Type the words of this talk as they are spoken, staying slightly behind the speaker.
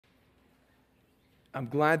I'm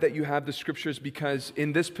glad that you have the scriptures, because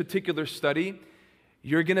in this particular study,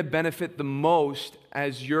 you're going to benefit the most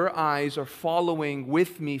as your eyes are following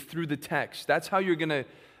with me through the text. That's how you're going to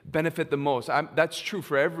benefit the most. That's true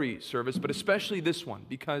for every service, but especially this one,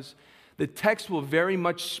 because the text will very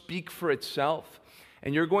much speak for itself.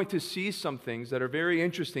 And you're going to see some things that are very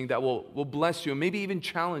interesting that will bless you and maybe even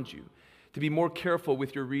challenge you to be more careful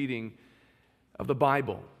with your reading of the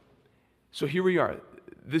Bible. So here we are.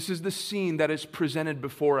 This is the scene that is presented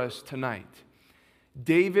before us tonight.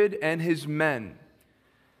 David and his men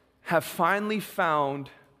have finally found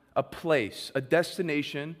a place, a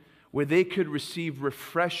destination where they could receive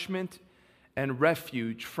refreshment and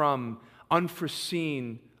refuge from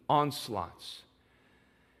unforeseen onslaughts.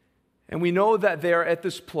 And we know that they are at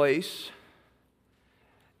this place,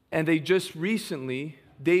 and they just recently,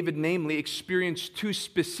 David namely, experienced two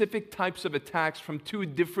specific types of attacks from two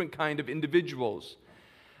different kind of individuals.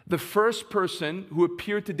 The first person who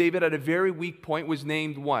appeared to David at a very weak point was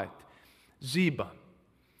named what? Ziba.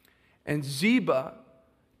 And Ziba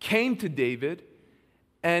came to David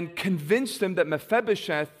and convinced him that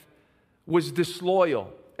Mephibosheth was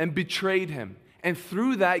disloyal and betrayed him, and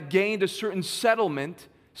through that gained a certain settlement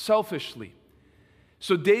selfishly.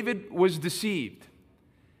 So David was deceived.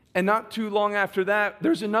 And not too long after that,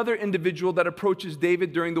 there's another individual that approaches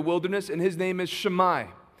David during the wilderness, and his name is Shammai.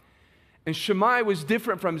 And Shammai was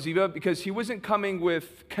different from Ziba because he wasn't coming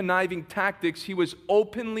with conniving tactics. He was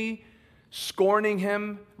openly scorning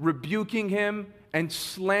him, rebuking him, and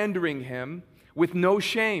slandering him with no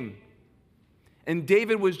shame. And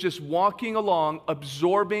David was just walking along,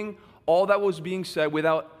 absorbing all that was being said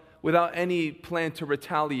without any plan to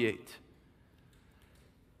retaliate.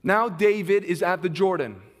 Now David is at the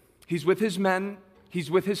Jordan. He's with his men, he's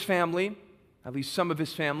with his family, at least some of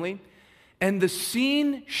his family, and the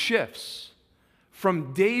scene shifts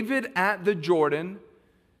from David at the Jordan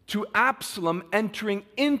to Absalom entering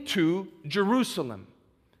into Jerusalem.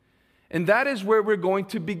 And that is where we're going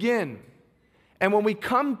to begin. And when we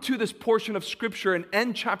come to this portion of Scripture and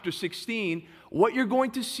end chapter 16, what you're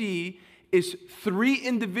going to see is three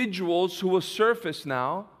individuals who will surface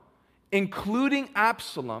now, including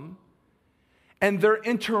Absalom, and their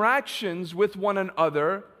interactions with one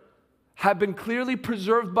another have been clearly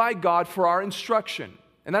preserved by God for our instruction.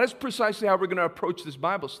 And that is precisely how we're going to approach this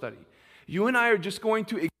Bible study. You and I are just going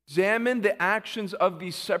to examine the actions of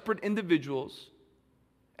these separate individuals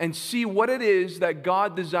and see what it is that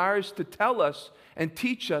God desires to tell us and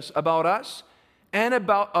teach us about us and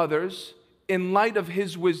about others in light of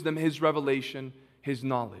His wisdom, His revelation, His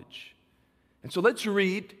knowledge. And so let's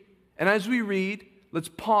read, and as we read, let's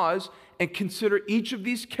pause and consider each of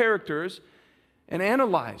these characters and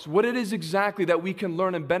analyze what it is exactly that we can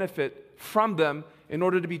learn and benefit from them in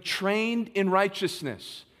order to be trained in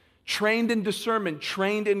righteousness, trained in discernment,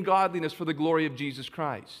 trained in godliness for the glory of Jesus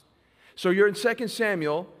Christ. So you're in 2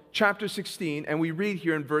 Samuel chapter 16, and we read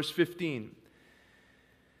here in verse 15.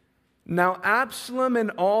 Now Absalom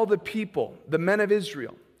and all the people, the men of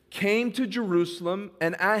Israel, came to Jerusalem,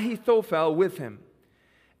 and Ahithophel with him.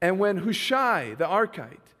 And when Hushai the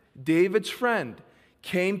Archite, David's friend,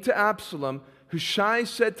 came to Absalom, Hushai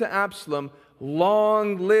said to Absalom,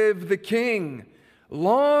 "Long live the king!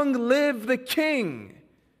 Long live the king!"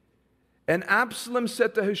 And Absalom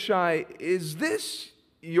said to Hushai, "Is this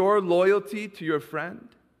your loyalty to your friend?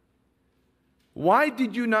 Why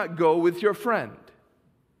did you not go with your friend?"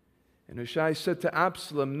 And Hushai said to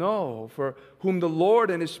Absalom, "No, for whom the Lord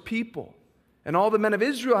and His people and all the men of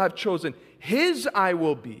Israel have chosen, his I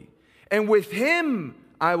will be, and with him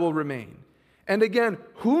I will remain. And again,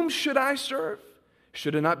 whom should I serve?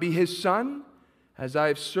 Should it not be his son? As I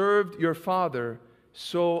have served your father,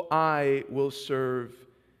 so I will serve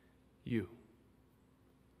you."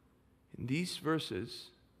 In these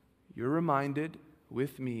verses, you're reminded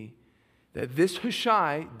with me that this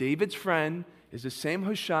Hushai, David's friend, is the same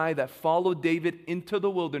Hushai that followed David into the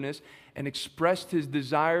wilderness and expressed his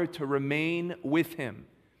desire to remain with him.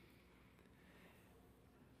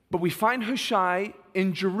 But we find Hushai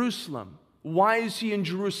in Jerusalem. Why is he in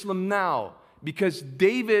Jerusalem now? Because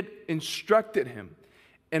David instructed him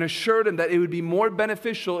and assured him that it would be more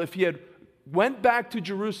beneficial if he had went back to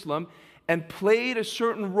Jerusalem and played a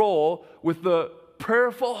certain role with the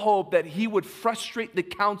prayerful hope that he would frustrate the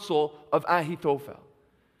counsel of Ahithophel.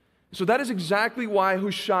 So that is exactly why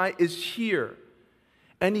Hushai is here.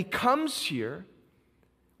 And he comes here,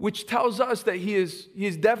 which tells us that he is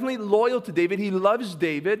definitely loyal to David. He loves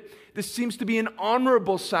David. This seems to be an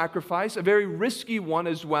honorable sacrifice, a very risky one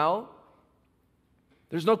as well.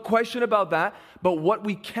 There's no question about that. But what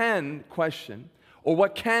we can question, or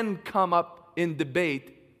what can come up in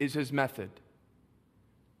debate, is his method.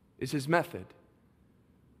 is his method.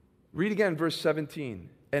 Read again verse 17.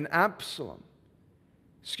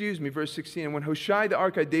 Verse 16. And when Hushai the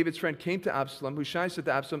Archite, David's friend, came to Absalom, Hushai said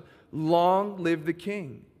to Absalom, "Long live the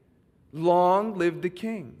king. Long live the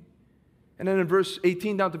king." And then in verse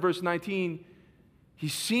 18 down to verse 19, he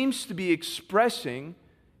seems to be expressing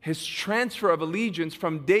his transfer of allegiance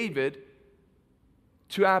from David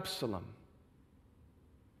to Absalom.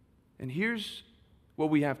 And here's what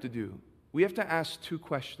we have to do. We have to ask two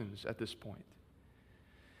questions at this point.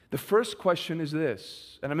 The first question is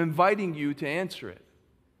this, and I'm inviting you to answer it.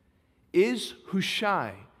 Is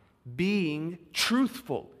Hushai being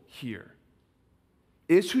truthful here?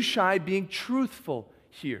 Is Hushai being truthful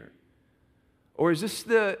here? Or is this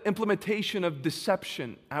the implementation of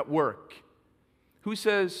deception at work? Who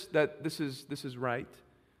says that this is right?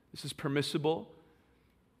 This is permissible?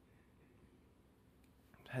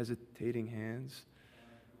 Hesitating hands.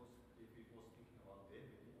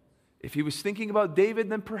 If he was thinking about David,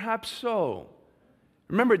 then perhaps so.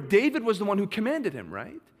 Remember, David was the one who commanded him,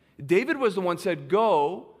 right? David was the one who said,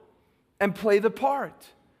 "Go and play the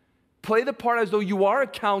part. Play the part as though you are a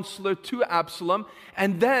counselor to Absalom,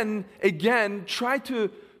 and then, again, try to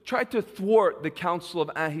thwart the counsel of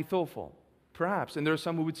Ahithophel." Perhaps, and there are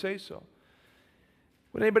some who would say so.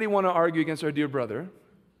 Would anybody want to argue against our dear brother?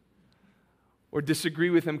 Or disagree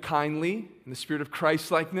with him kindly in the spirit of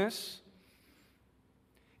Christ-likeness?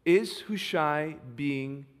 Is Hushai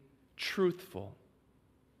being truthful?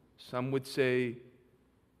 Some would say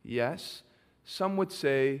yes. Some would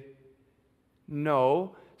say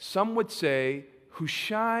no. Some would say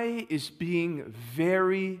Hushai is being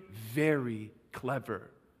very, very clever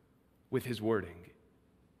with his wording.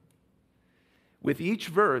 With each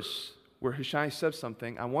verse where Hushai says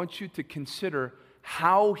something, I want you to consider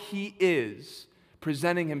how he is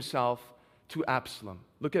presenting himself to Absalom.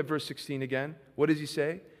 Look at verse 16 again. What does he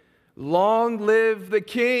say? "Long live the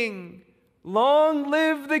king! Long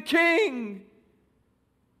live the king!"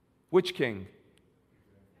 Which king?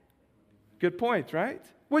 Good point, right?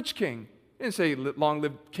 Which king? He didn't say long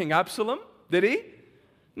live King Absalom, did he?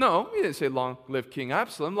 No, he didn't say long live King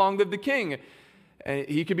Absalom, long live the king. And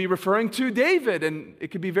he could be referring to David, and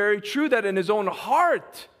it could be very true that in his own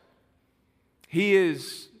heart, he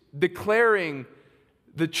is declaring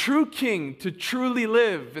the true king to truly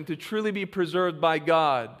live and to truly be preserved by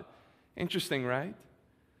God. Interesting, right?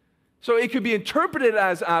 So it could be interpreted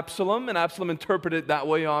as Absalom, and Absalom interpreted it that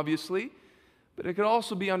way, obviously. But it could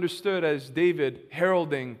also be understood as David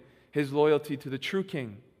heralding his loyalty to the true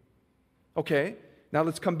king. Okay, now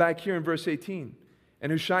let's come back here in verse 18.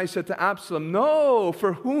 And Hushai said to Absalom, "No,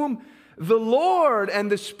 for whom the Lord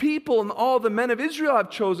and this people and all the men of Israel have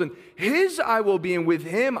chosen, his I will be, and with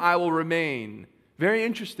him I will remain." Very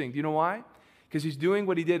interesting. Do you know why? Because he's doing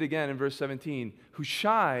what he did again in verse 17.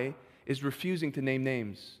 Hushai is refusing to name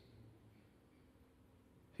names.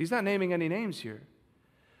 He's not naming any names here.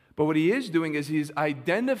 But what he is doing is he's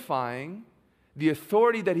identifying the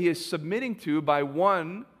authority that he is submitting to by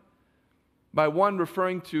one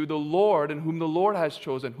referring to the Lord and whom the Lord has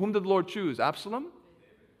chosen. Whom did the Lord choose? Absalom?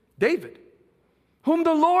 David. Whom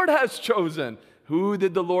the Lord has chosen. Who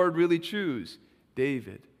did the Lord really choose?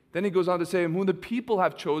 David. Then he goes on to say whom the people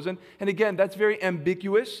have chosen. And again, that's very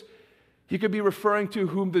ambiguous. He could be referring to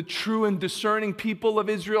whom the true and discerning people of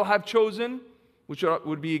Israel have chosen, which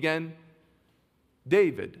would be again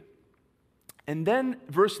David. And then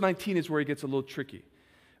verse 19 is where it gets a little tricky.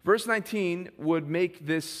 Verse 19 would make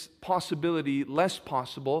this possibility less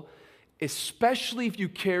possible, especially if you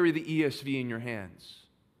carry the ESV in your hands.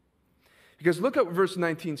 Because look at what verse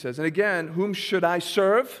 19 says. "And again, whom should I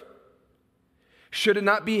serve? Should it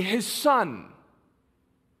not be his son?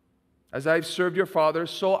 As I've served your father,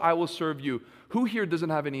 so I will serve you." Who here doesn't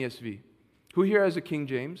have an ESV? Who here has a King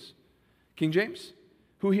James? King James?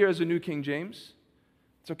 Who here has a New King James?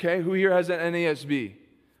 It's okay. Who here has an NASB?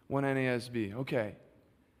 One NASB. Okay.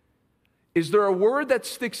 Is there a word that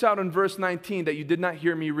sticks out in verse 19 that you did not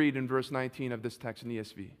hear me read in verse 19 of this text in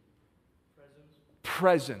ESV?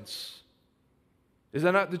 Presence. Is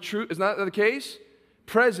that not the truth? Is that the case?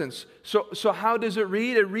 Presence. So how does it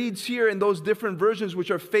read? It reads here in those different versions,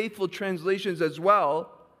 which are faithful translations as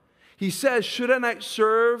well. He says, "Should I not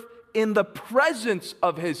serve in the presence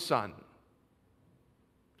of his son?"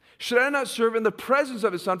 Should I not serve in the presence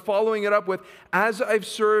of his son? Following it up with, "As I've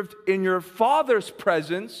served in your father's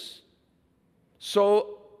presence,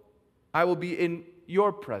 so I will be in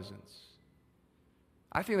your presence."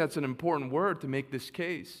 I think that's an important word to make this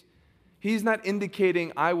case. He's not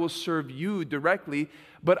indicating I will serve you directly,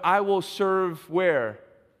 but I will serve where?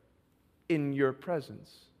 In your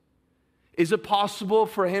presence. Is it possible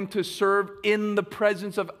for him to serve in the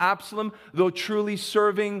presence of Absalom, though truly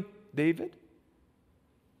serving David?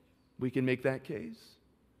 We can make that case.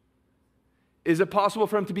 Is it possible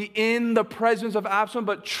for him to be in the presence of Absalom,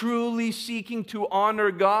 but truly seeking to honor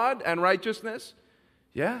God and righteousness?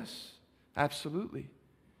 Yes, absolutely.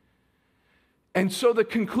 And so the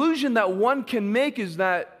conclusion that one can make is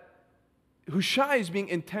that Hushai is being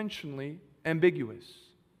intentionally ambiguous.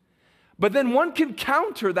 But then one can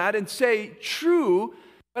counter that and say, true,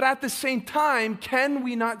 but at the same time, can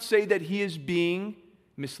we not say that he is being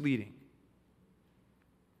misleading?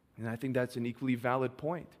 And I think that's an equally valid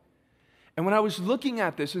point. And when I was looking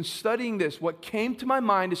at this and studying this, what came to my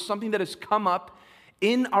mind is something that has come up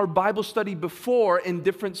in our Bible study before in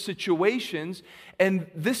different situations,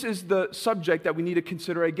 and this is the subject that we need to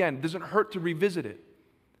consider again. It doesn't hurt to revisit it.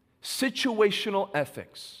 Situational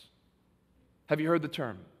ethics. Have you heard the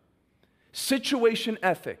term? Situation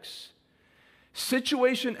ethics.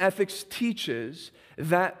 Situation ethics teaches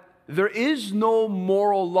that there is no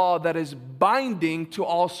moral law that is binding to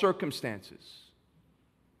all circumstances.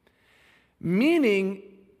 Meaning,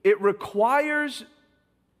 it requires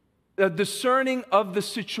a discerning of the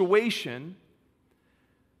situation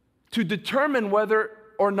to determine whether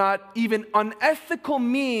or not even unethical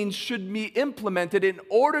means should be implemented in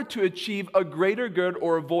order to achieve a greater good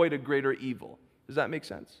or avoid a greater evil. Does that make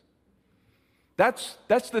sense? That's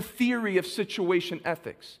the theory of situation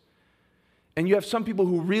ethics. And you have some people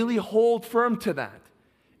who really hold firm to that.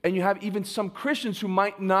 And you have even some Christians who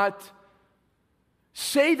might not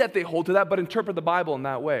say that they hold to that, but interpret the Bible in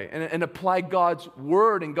that way and apply God's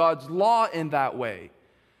word and God's law in that way.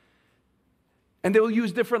 And they will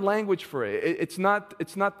use different language for it. It's not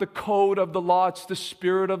the code of the law, it's the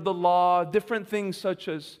spirit of the law, different things such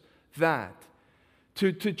as that.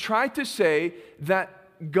 To try to say that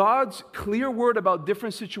God's clear word about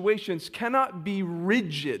different situations cannot be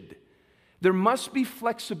rigid. There must be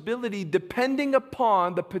flexibility depending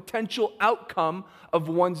upon the potential outcome of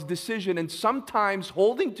one's decision. And sometimes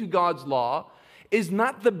holding to God's law is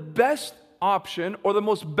not the best option or the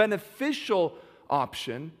most beneficial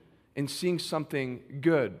option in seeing something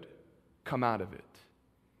good come out of it.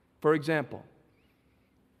 For example,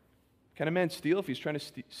 can a man steal if he's trying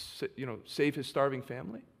to save his starving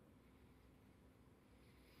family?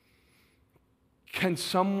 Can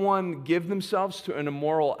someone give themselves to an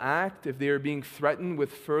immoral act if they are being threatened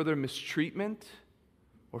with further mistreatment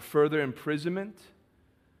or further imprisonment?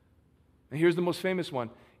 And here's the most famous one.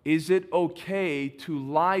 Is it okay to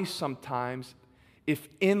lie sometimes if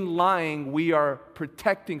in lying we are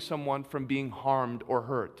protecting someone from being harmed or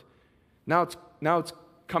hurt? Now it's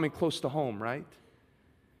coming close to home, right?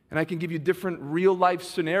 And I can give you different real life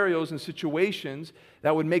scenarios and situations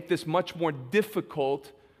that would make this much more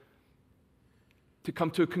difficult to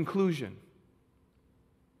come to a conclusion.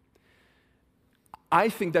 I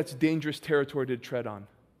think that's dangerous territory to tread on.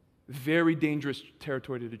 Very dangerous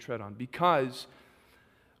territory to tread on, because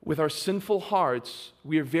with our sinful hearts,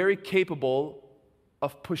 we are very capable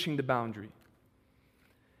of pushing the boundary.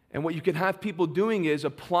 And what you can have people doing is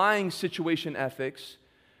applying situation ethics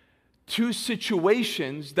to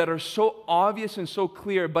situations that are so obvious and so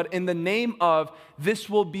clear, but in the name of this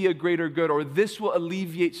will be a greater good, or this will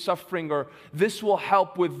alleviate suffering, or this will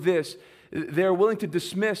help with this, they're willing to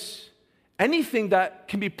dismiss anything that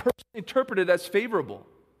can be personally interpreted as favorable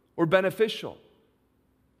or beneficial.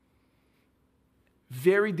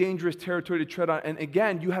 Very dangerous territory to tread on. And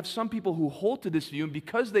again, you have some people who hold to this view, and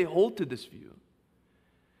because they hold to this view,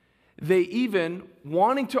 they even,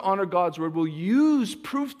 wanting to honor God's word, will use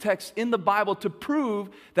proof texts in the Bible to prove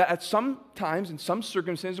that at some times, in some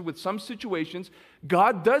circumstances, with some situations,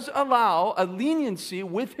 God does allow a leniency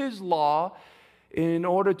with His law in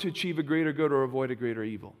order to achieve a greater good or avoid a greater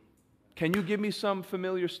evil. Can you give me some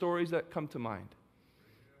familiar stories that come to mind?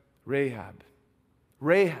 Rahab.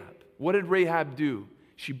 What did Rahab do?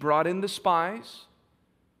 She brought in the spies.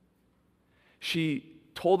 She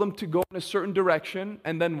told them to go in a certain direction,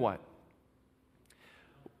 and then what?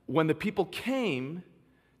 When the people came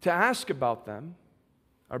to ask about them,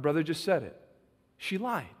 our brother just said it, she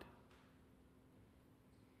lied.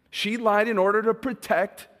 She lied in order to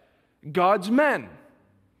protect God's men.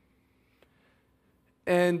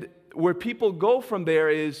 And where people go from there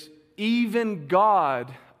is even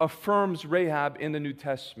God affirms Rahab in the New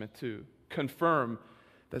Testament to confirm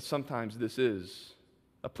that sometimes this is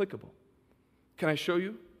applicable. Can I show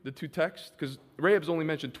you the two texts? Because Rahab's only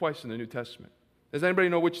mentioned twice in the New Testament. Does anybody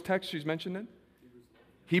know which text she's mentioned in?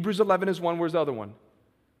 Hebrews 11 is one. Where's the other one?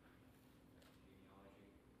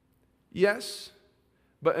 Yes,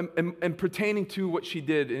 but and pertaining to what she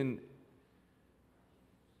did in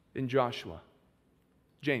in Joshua?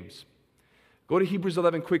 James. Go to Hebrews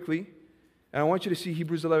 11 quickly, and I want you to see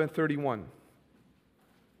Hebrews 11:31.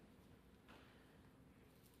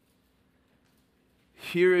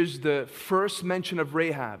 Here is the first mention of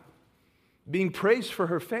Rahab being praised for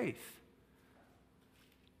her faith.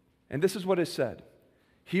 And this is what is said.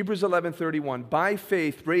 Hebrews 11:31, by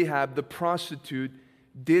faith Rahab the prostitute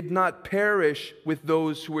did not perish with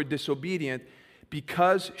those who were disobedient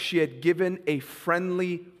because she had given a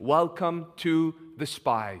friendly welcome to the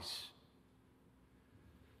spies.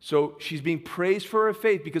 So she's being praised for her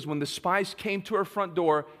faith because when the spies came to her front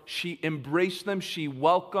door, she embraced them, she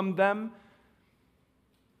welcomed them,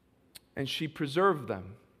 and she preserved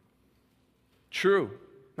them. True.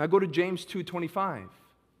 Now go to James 2:25.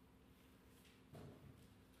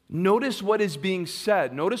 Notice what is being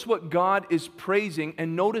said. Notice what God is praising,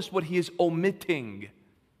 and notice what He is omitting.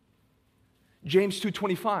 James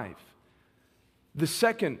 2:25. The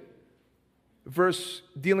second verse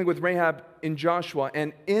dealing with Rahab in Joshua.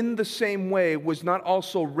 And in the same way was not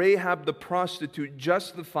also Rahab the prostitute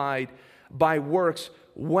justified by works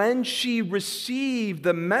when she received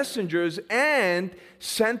the messengers and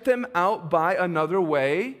sent them out by another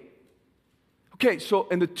way? Okay, so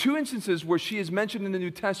in the two instances where she is mentioned in the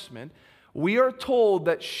New Testament, we are told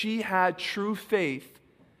that she had true faith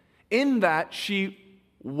in that she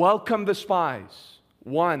welcomed the spies.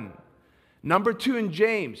 One. Number two, in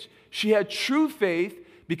James, she had true faith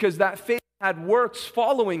because that faith had works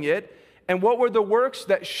following it. And what were the works?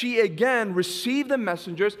 That she again received the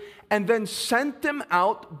messengers and then sent them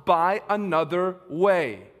out by another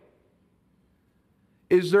way.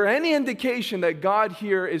 Is there any indication that God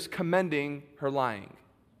here is commending her lying?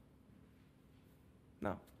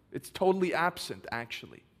 No. It's totally absent,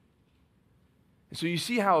 actually. And so you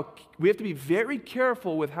see how we have to be very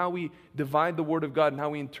careful with how we divide the Word of God and how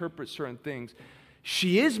we interpret certain things.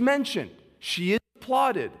 She is mentioned, she is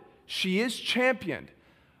applauded, she is championed,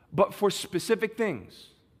 but for specific things.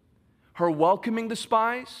 Her welcoming the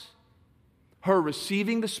spies, her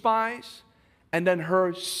receiving the spies, and then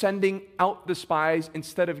her sending out the spies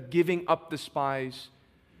instead of giving up the spies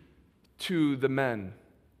to the men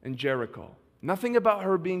in Jericho. Nothing about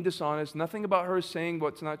her being dishonest, nothing about her saying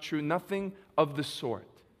what's not true, nothing of the sort.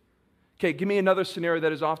 Okay, give me another scenario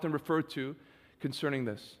that is often referred to concerning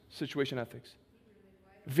this, situation ethics.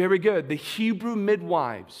 Very good. The Hebrew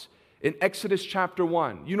midwives in Exodus chapter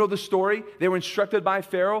 1. You know the story? They were instructed by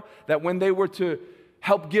Pharaoh that when they were to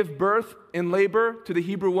help give birth in labor to the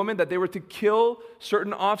Hebrew woman, that they were to kill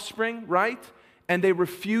certain offspring, right? And they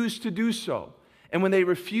refused to do so. And when they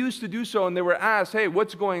refused to do so and they were asked, hey,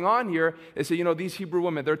 what's going on here? They said, these Hebrew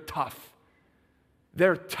women, they're tough.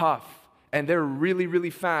 They're tough. And they're really, really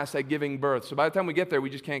fast at giving birth. So by the time we get there, we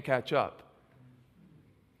just can't catch up.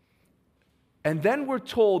 And then we're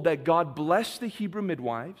told that God blessed the Hebrew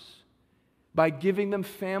midwives by giving them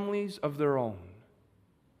families of their own.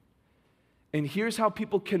 And here's how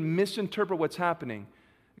people can misinterpret what's happening.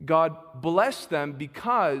 God blessed them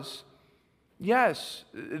because, yes,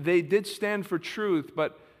 they did stand for truth,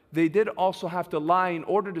 but they did also have to lie in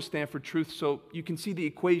order to stand for truth. So you can see the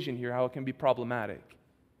equation here, how it can be problematic.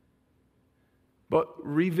 But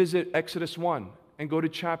revisit Exodus 1 and go to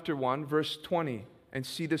chapter 1, verse 20, and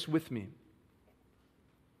see this with me.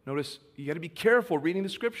 Notice, you got to be careful reading the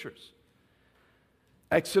scriptures.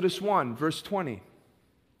 Exodus 1, verse 20.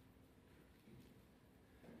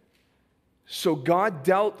 So God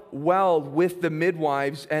dealt well with the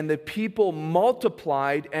midwives, and the people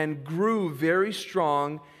multiplied and grew very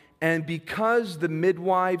strong, and because the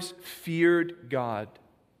midwives feared God.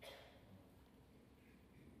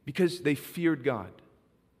 Because they feared God,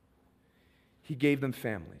 He gave them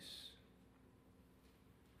families.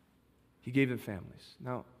 He gave them families.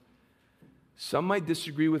 Now, some might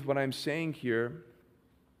disagree with what I'm saying here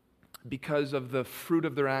because of the fruit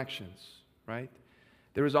of their actions, right?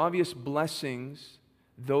 There is obvious blessings,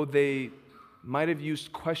 though they might have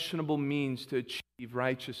used questionable means to achieve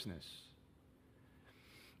righteousness.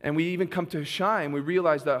 And we even come to Hushai, and we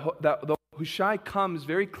realize that Hushai comes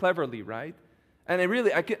very cleverly, right? And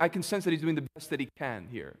I can sense that he's doing the best that he can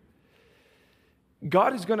here.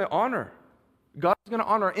 God is going to honor. God is going to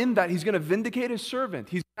honor in that He's going to vindicate His servant.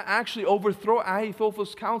 He's going to actually overthrow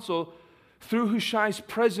Ahithophel's counsel through Hushai's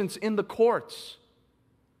presence in the courts.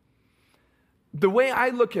 The way I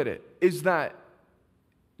look at it is that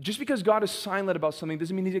just because God is silent about something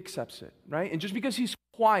doesn't mean He accepts it, right? And just because He's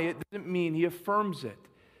quiet doesn't mean He affirms it.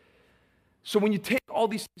 So when you take all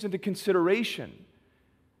these things into consideration,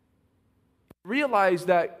 realize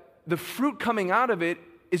that the fruit coming out of it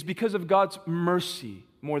is because of God's mercy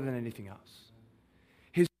more than anything else.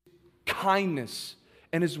 His kindness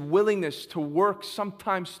and his willingness to work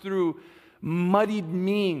sometimes through muddied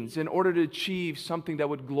means in order to achieve something that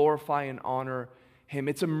would glorify and honor him.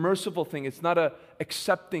 It's a merciful thing. It's not an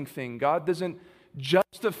accepting thing. God doesn't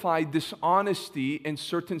justify dishonesty in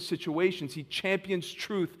certain situations. He champions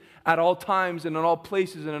truth at all times and in all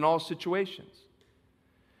places and in all situations.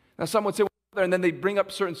 Now, some would say, well, and then they bring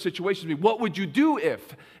up certain situations. What would you do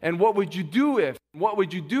if? And what would you do if? What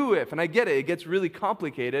would you do if? And I get it. It gets really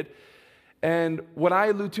complicated. And what I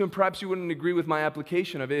allude to, and perhaps you wouldn't agree with my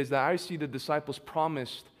application of it, is that I see the disciples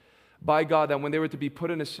promised by God that when they were to be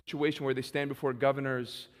put in a situation where they stand before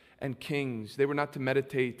governors and kings, they were not to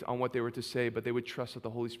meditate on what they were to say, but they would trust that the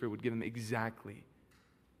Holy Spirit would give them exactly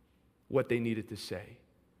what they needed to say,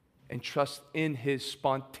 and trust in his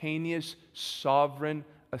spontaneous, sovereign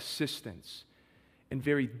assistance in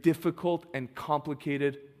very difficult and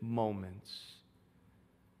complicated moments.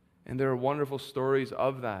 And there are wonderful stories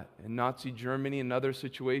of that in Nazi Germany and other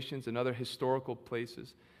situations and other historical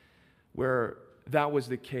places where that was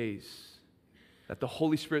the case, that the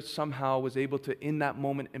Holy Spirit somehow was able to, in that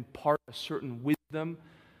moment, impart a certain wisdom,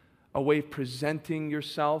 a way of presenting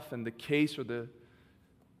yourself and the case or the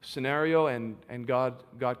scenario, and God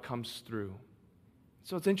comes through.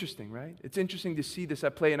 So it's interesting, right? It's interesting to see this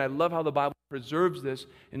at play, and I love how the Bible preserves this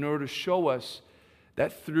in order to show us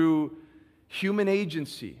that through human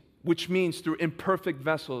agency, which means through imperfect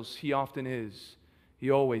vessels, he often is, he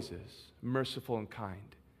always is, merciful and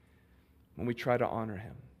kind when we try to honor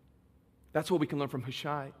him. That's what we can learn from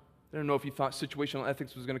Hushai. I don't know if you thought situational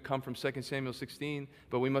ethics was going to come from 2 Samuel 16,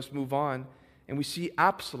 but we must move on. And we see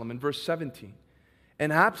Absalom in verse 17.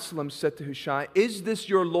 And Absalom said to Hushai, "Is this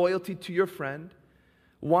your loyalty to your friend?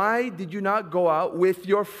 Why did you not go out with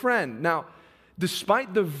your friend?" Now,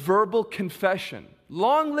 despite the verbal confession,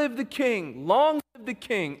 "Long live the king, long live the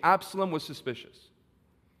king," Absalom was suspicious.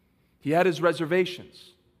 He had his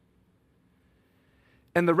reservations.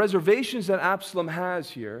 And the reservations that Absalom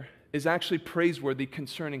has here is actually praiseworthy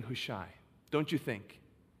concerning Hushai, don't you think?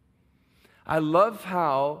 I love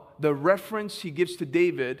how the reference he gives to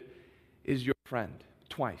David is your friend,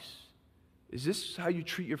 twice. Is this how you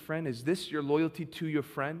treat your friend? Is this your loyalty to your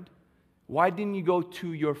friend? Why didn't you go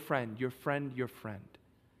to your friend, your friend, your friend?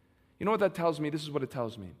 You know what that tells me? This is what it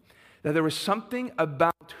tells me. That there was something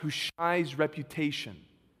about Hushai's reputation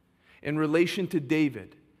in relation to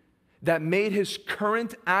David that made his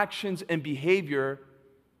current actions and behavior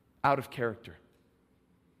out of character.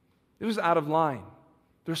 It was out of line.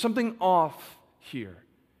 There's something off here.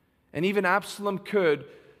 And even Absalom could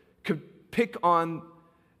pick on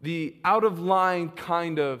the out of line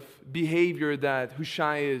kind of behavior that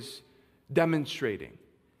Hushai is demonstrating.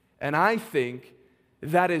 And I think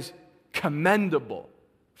that is commendable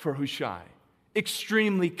for Hushai.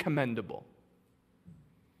 Extremely commendable.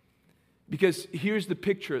 Because here's the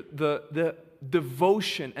picture, the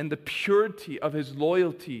devotion and the purity of his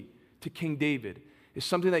loyalty to King David is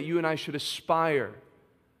something that you and I should aspire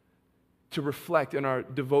to reflect in our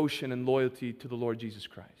devotion and loyalty to the Lord Jesus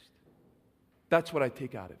Christ. That's what I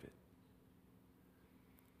take out of it.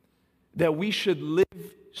 That we should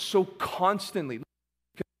live so constantly.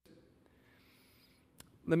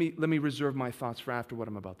 Let me reserve my thoughts for after what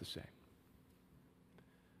I'm about to say.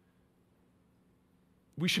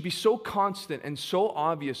 We should be so constant and so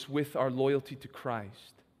obvious with our loyalty to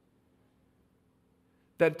Christ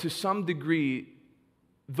that to some degree,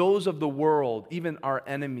 those of the world, even our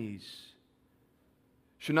enemies,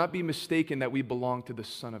 should not be mistaken that we belong to the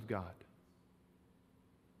Son of God.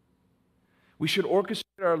 We should orchestrate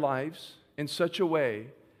our lives in such a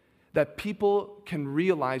way that people can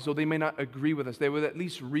realize, though they may not agree with us, they would at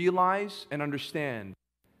least realize and understand,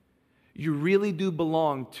 you really do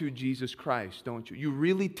belong to Jesus Christ, don't you? You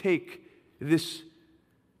really take this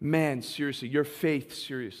man seriously, your faith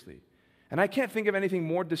seriously. And I can't think of anything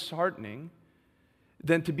more disheartening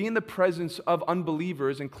than to be in the presence of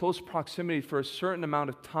unbelievers in close proximity for a certain amount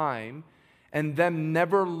of time and them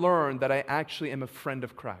never learn that I actually am a friend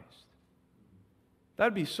of Christ. That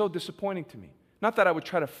would be so disappointing to me. Not that I would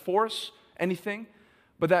try to force anything,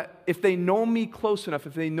 but that if they know me close enough,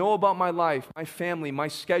 if they know about my life, my family, my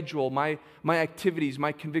schedule, my activities,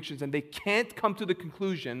 my convictions, and they can't come to the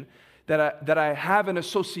conclusion that I have an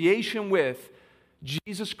association with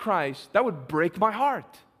Jesus Christ, that would break my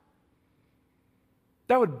heart.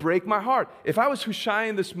 That would break my heart. If I was Hushai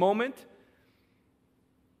in this moment,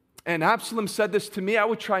 and Absalom said this to me, I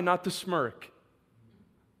would try not to smirk.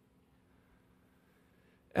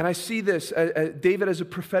 And I see this, David as a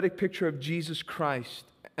prophetic picture of Jesus Christ.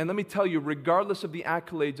 And let me tell you, regardless of the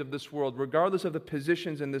accolades of this world, regardless of the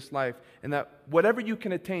positions in this life, and that whatever you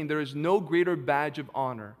can attain, there is no greater badge of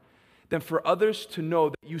honor than for others to know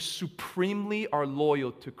that you supremely are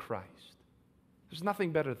loyal to Christ. There's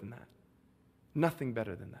nothing better than that. Nothing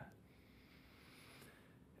better than that.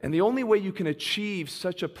 And the only way you can achieve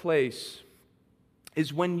such a place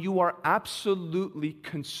is when you are absolutely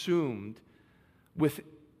consumed with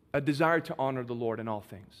a desire to honor the Lord in all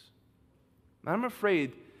things. And I'm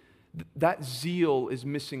afraid that zeal is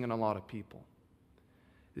missing in a lot of people.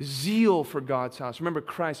 Zeal for God's house. Remember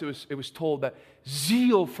Christ, it was told that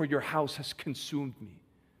zeal for your house has consumed me.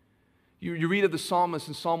 You read of the psalmist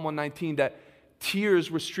in Psalm 119 that tears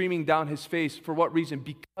were streaming down his face. For what reason?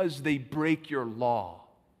 Because they break your law.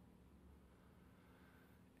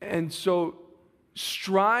 And so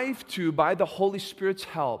strive to, by the Holy Spirit's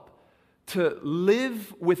help, to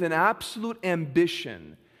live with an absolute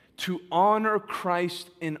ambition to honor Christ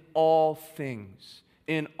in all things,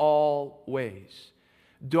 in all ways.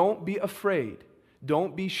 Don't be afraid.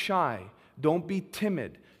 Don't be shy. Don't be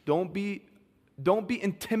timid. Don't be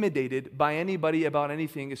intimidated by anybody about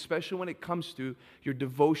anything, especially when it comes to your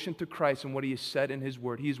devotion to Christ and what He has said in His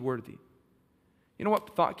Word. He is worthy. You know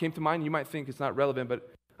what thought came to mind? You might think it's not relevant, but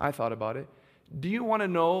I thought about it. Do you want to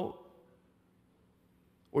know,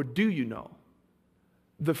 or do you know,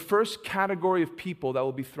 the first category of people that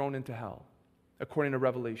will be thrown into hell, according to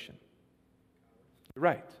Revelation?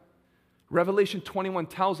 Right. Revelation 21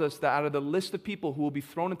 tells us that out of the list of people who will be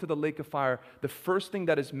thrown into the lake of fire, the first thing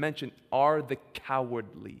that is mentioned are the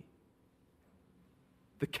cowardly.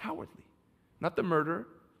 The cowardly. Not the murderer,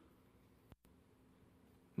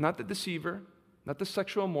 not the deceiver, not the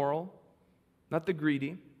sexual immoral, not the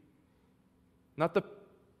greedy, not the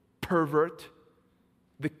pervert,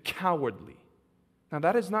 the cowardly. Now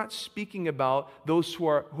that is not speaking about those who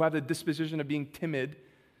have the disposition of being timid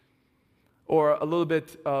or a little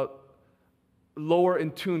bit lower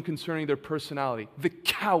in tune concerning their personality. The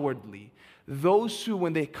cowardly. Those who,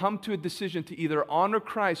 when they come to a decision to either honor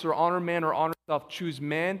Christ or honor man or honor self, choose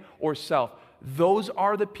man or self. Those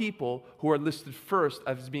are the people who are listed first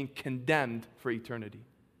as being condemned for eternity.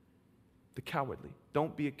 The cowardly.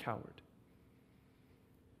 Don't be a coward.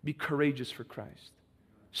 Be courageous for Christ.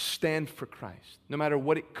 Stand for Christ. No matter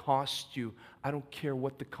what it costs you, I don't care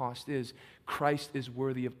what the cost is. Christ is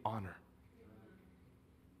worthy of honor.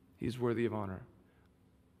 He is worthy of honor.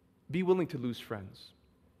 Be willing to lose friends.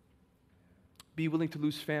 Be willing to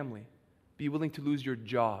lose family. Be willing to lose your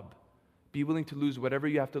job. Be willing to lose whatever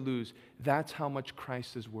you have to lose. That's how much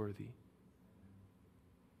Christ is worthy.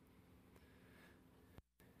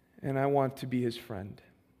 And I want to be his friend.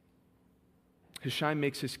 Hushai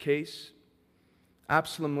makes his case.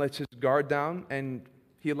 Absalom lets his guard down, and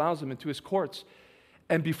he allows him into his courts.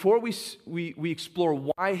 And before we explore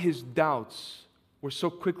why his doubts were so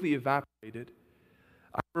quickly evaporated,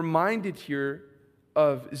 I'm reminded here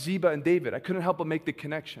of Ziba and David. I couldn't help but make the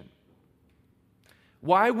connection.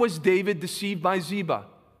 Why was David deceived by Ziba?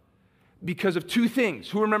 Because of two things.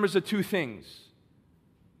 Who remembers the two things?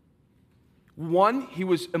 One, he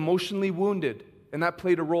was emotionally wounded, and that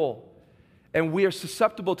played a role. And we are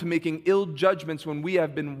susceptible to making ill judgments when we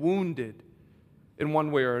have been wounded in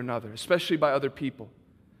one way or another, especially by other people.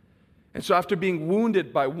 And so after being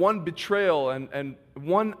wounded by one betrayal and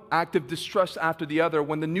one act of distrust after the other,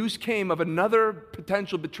 when the news came of another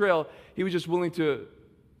potential betrayal, he was just willing to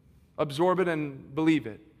absorb it and believe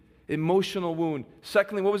it. Emotional wound.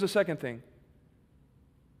 Secondly, what was the second thing?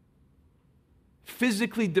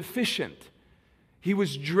 Physically deficient. He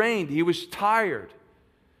was drained. He was tired.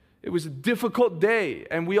 It was a difficult day.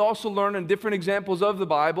 And we also learn in different examples of the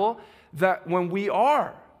Bible that when we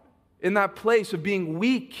are in that place of being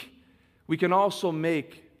weak, we can also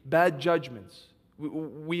make bad judgments.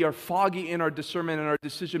 We are foggy in our discernment and our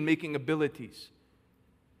decision-making abilities.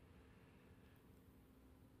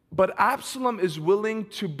 But Absalom is willing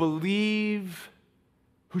to believe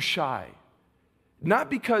Hushai, not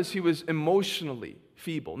because he was emotionally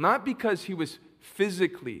feeble, not because he was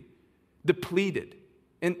physically depleted.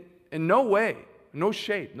 In no way, no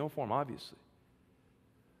shape, no form, obviously.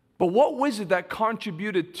 But what was it that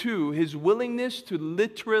contributed to his willingness to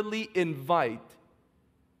literally invite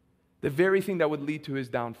the very thing that would lead to his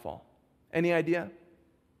downfall? Any idea?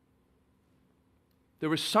 There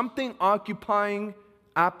was something occupying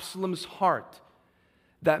Absalom's heart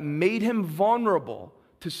that made him vulnerable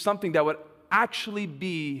to something that would actually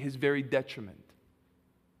be his very detriment.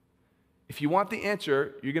 If you want the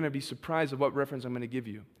answer, you're going to be surprised at what reference I'm going to give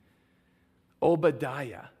you.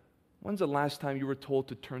 Obadiah. When's the last time you were told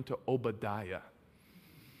to turn to Obadiah?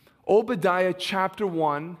 Obadiah chapter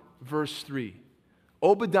 1, verse 3.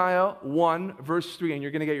 Obadiah 1, verse 3, and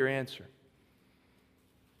you're going to get your answer.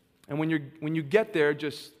 And when you get there,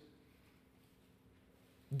 just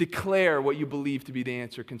declare what you believe to be the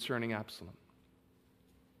answer concerning Absalom.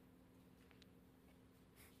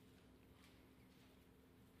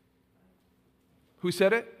 Who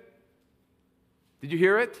said it? Did you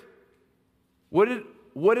hear it? What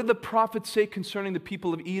did the prophet say concerning the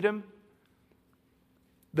people of Edom?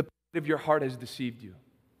 The pride of your heart has deceived you.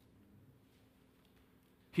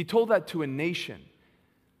 He told that to a nation.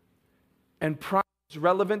 And pride is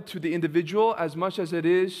relevant to the individual as much as it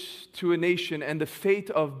is to a nation, and the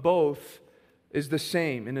fate of both is the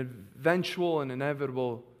same, an eventual and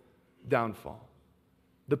inevitable downfall.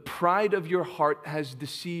 The pride of your heart has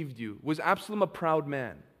deceived you. Was Absalom a proud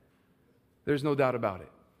man? There's no doubt about it.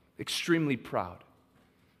 Extremely proud.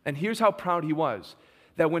 And here's how proud he was.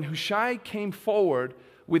 That when Hushai came forward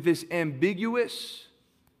with this ambiguous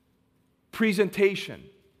presentation,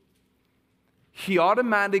 he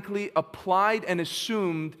automatically applied and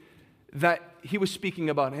assumed that he was speaking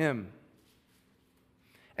about him.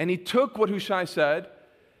 And he took what Hushai said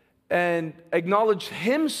and acknowledged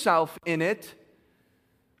himself in it,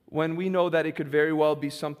 when we know that it could very well be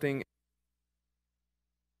something. And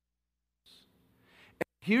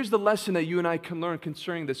here's the lesson that you and I can learn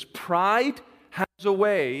concerning this. Pride has a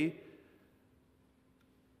way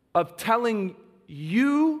of telling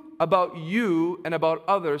you about you and about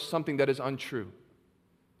others something that is untrue.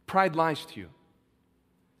 Pride lies to you.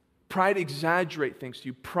 Pride exaggerates things to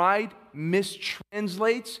you. Pride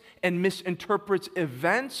mistranslates and misinterprets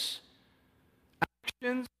events,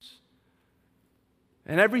 actions,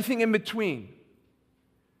 and everything in between.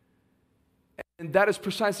 And that is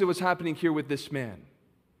precisely what's happening here with this man.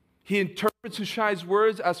 He interprets Hushai's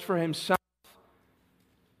words as for himself.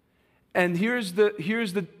 And here's the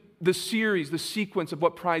series, the sequence of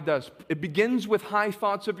what pride does. It begins with high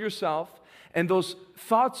thoughts of yourself, and those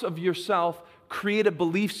thoughts of yourself create a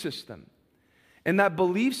belief system. And that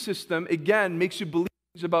belief system, again, makes you believe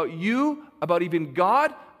things about you, about even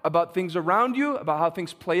God, about things around you, about how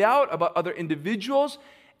things play out, about other individuals.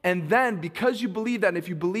 And then, because you believe that, and if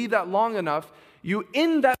you believe that long enough, you,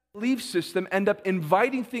 in that belief system, end up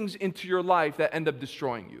inviting things into your life that end up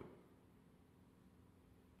destroying you.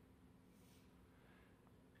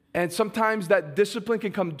 And sometimes that discipline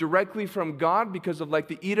can come directly from God because of, like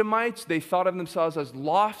the Edomites, they thought of themselves as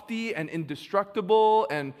lofty and indestructible,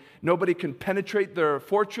 and nobody can penetrate their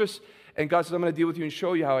fortress. And God says, I'm going to deal with you and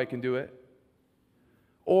show you how I can do it.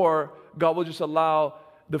 Or God will just allow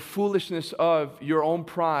the foolishness of your own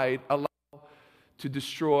pride to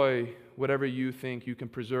destroy whatever you think you can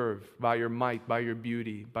preserve by your might, by your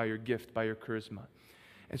beauty, by your gift, by your charisma.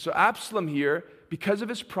 And so Absalom here, because of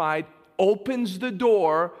his pride, opens the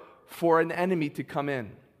door for an enemy to come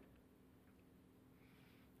in.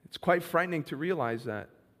 It's quite frightening to realize that.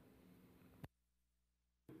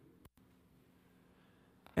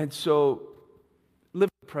 And so, live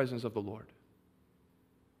in the presence of the Lord.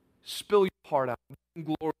 Spill your heart out. Give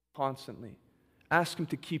Him glory constantly. Ask Him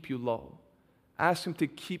to keep you low. Ask Him to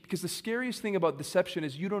keep, because the scariest thing about deception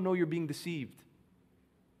is you don't know you're being deceived.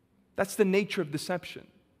 That's the nature of deception.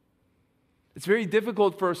 It's very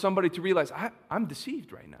difficult for somebody to realize, I'm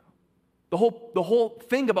deceived right now. The whole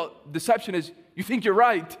thing about deception is you think you're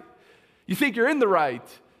right. You think you're in the right.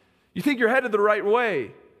 You think you're headed the right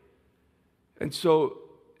way. And so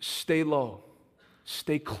stay low.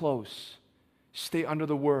 Stay close. Stay under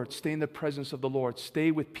the Word. Stay in the presence of the Lord.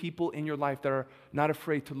 Stay with people in your life that are not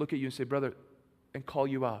afraid to look at you and say, brother, and call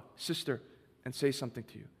you out. Sister, and say something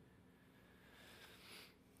to you.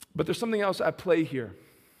 But there's something else at play here.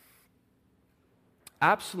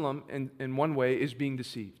 Absalom, in one way, is being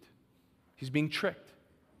deceived. He's being tricked.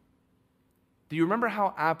 Do you remember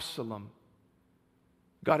how Absalom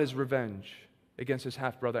got his revenge against his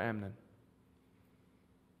half-brother Amnon?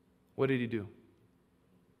 What did he do?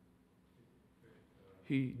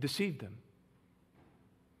 He deceived him.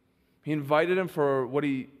 He invited him for what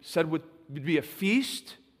he said would be a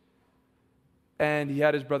feast, and he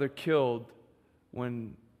had his brother killed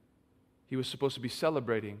when he was supposed to be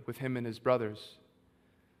celebrating with him and his brothers.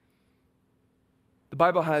 The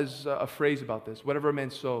Bible has a phrase about this: whatever a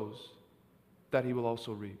man sows, that he will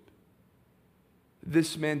also reap.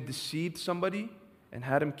 This man deceived somebody and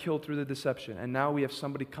had him killed through the deception, and now we have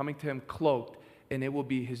somebody coming to him cloaked, and it will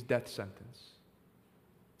be his death sentence.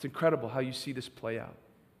 It's incredible how you see this play out.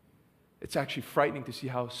 It's actually frightening to see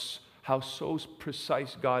how so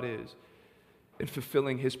precise God is in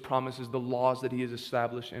fulfilling His promises, the laws that He has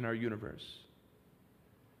established in our universe.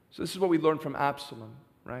 So this is what we learn from Absalom,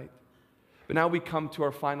 right? But now we come to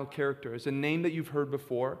our final character. It's a name that you've heard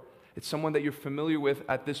before. It's someone that you're familiar with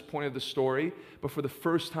at this point of the story, but for the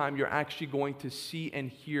first time you're actually going to see and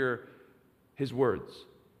hear his words.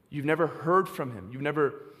 You've never heard from him. You've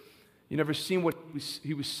never seen what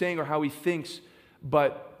he was saying or how he thinks,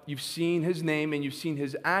 but you've seen his name and you've seen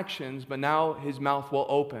his actions, but now his mouth will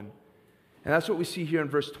open. And that's what we see here in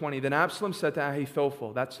verse 20. Then Absalom said to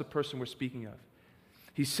Ahithophel, that's the person we're speaking of.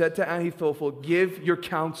 He said to Ahithophel, give your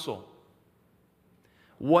counsel.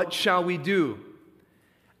 What shall we do?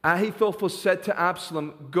 Ahithophel said to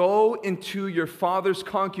Absalom, go into your father's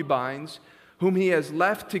concubines, whom he has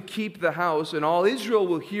left to keep the house, and all Israel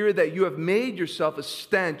will hear that you have made yourself a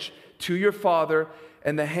stench to your father,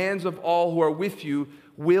 and the hands of all who are with you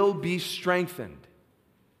will be strengthened.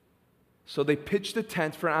 So they pitched a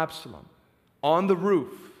tent for Absalom on the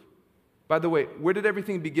roof. By the way, where did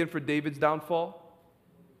everything begin for David's downfall?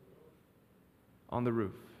 On the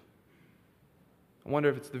roof. I wonder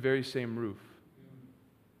if it's the very same roof.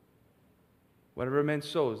 Whatever a man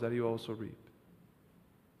sows, that he will also reap.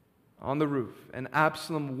 On the roof. And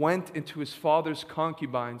Absalom went into his father's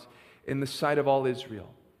concubines in the sight of all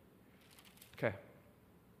Israel. Okay.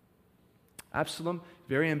 Absalom,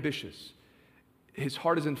 very ambitious. His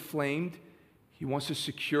heart is inflamed. He wants to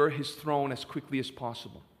secure his throne as quickly as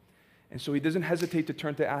possible. And so he doesn't hesitate to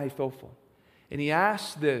turn to Ahithophel. And he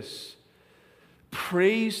asks this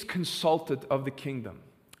praised consultant of the kingdom,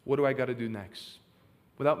 what do I got to do next?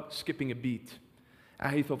 Without skipping a beat,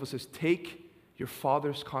 Ahithophel says, take your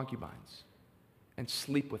father's concubines and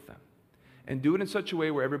sleep with them. And do it in such a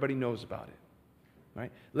way where everybody knows about it.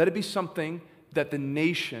 Right? Let it be something that the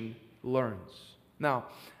nation learns. Now,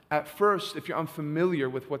 at first, if you're unfamiliar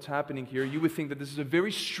with what's happening here, you would think that this is a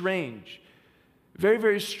very strange, very,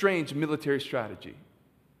 very strange military strategy.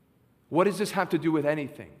 What does this have to do with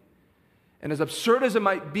anything? And as absurd as it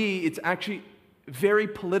might be, it's actually very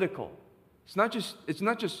political. It's not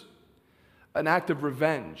just an act of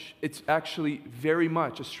revenge. It's actually very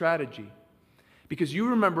much a strategy. Because you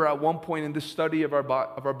remember at one point in this study of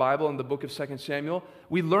our Bible in the book of 2 Samuel,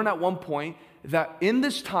 we learn at one point that in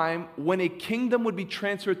this time, when a kingdom would be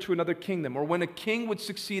transferred to another kingdom, or when a king would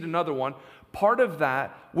succeed another one, part of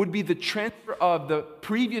that would be the transfer of the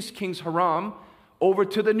previous king's harem over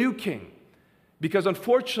to the new king. Because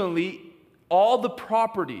unfortunately, all the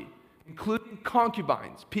property, including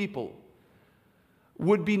concubines, people,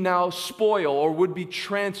 would be now spoiled or would be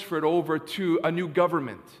transferred over to a new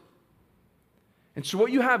government. And so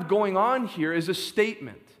what you have going on here is a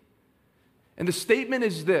statement. And the statement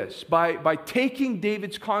is this: by taking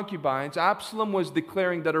David's concubines, Absalom was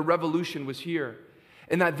declaring that a revolution was here.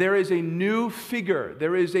 And that there is a new figure,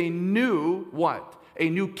 there is a new what? A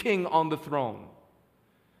new king on the throne.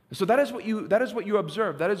 So that is what you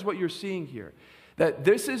observe. That is what you're seeing here. That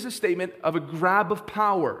this is a statement of a grab of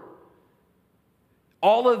power.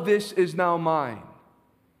 All of this is now mine.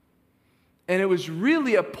 And it was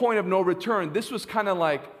really a point of no return. This was kind of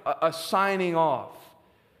like a signing off.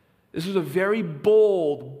 This was a very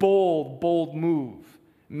bold move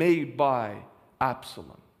made by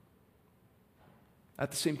Absalom.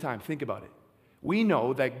 At the same time, think about it. We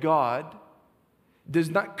know that God does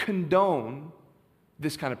not condone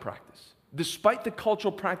this kind of practice. Despite the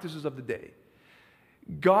cultural practices of the day,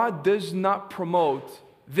 God does not promote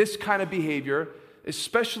this kind of behavior,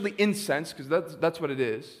 especially incense, because that's what it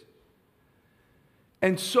is.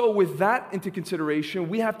 And so with that into consideration,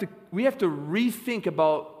 we have to rethink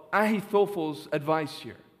about Ahithophel's advice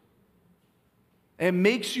here. And it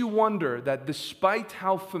makes you wonder that despite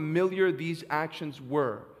how familiar these actions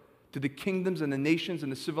were to the kingdoms and the nations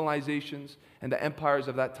and the civilizations and the empires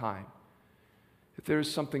of that time, that there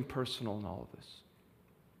is something personal in all of this.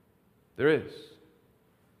 There is.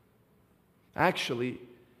 Actually,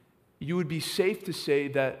 you would be safe to say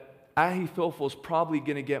that Ahithophel is probably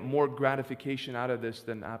going to get more gratification out of this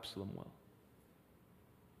than Absalom will.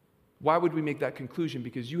 Why would we make that conclusion?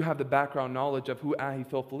 Because you have the background knowledge of who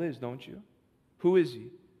Ahithophel is, don't you? Who is he?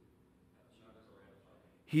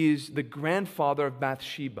 He is the grandfather of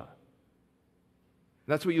Bathsheba.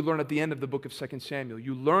 That's what you learn at the end of the book of 2 Samuel.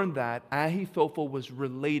 You learn that Ahithophel was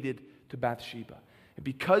related to Bathsheba. And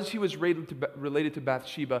because he was related to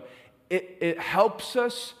Bathsheba, it helps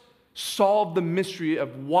us solve the mystery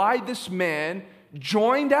of why this man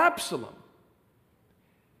joined Absalom.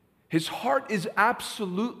 His heart is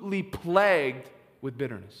absolutely plagued with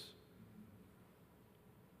bitterness.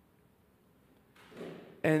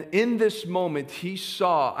 And in this moment,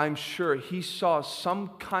 I'm sure he saw some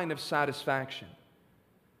kind of satisfaction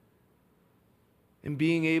in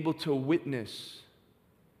being able to witness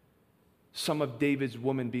some of David's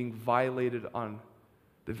women being violated on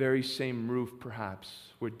the very same roof, perhaps,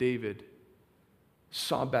 where David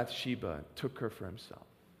saw Bathsheba and took her for himself.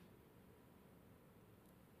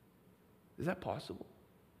 Is that possible?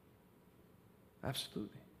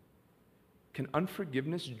 Absolutely. Can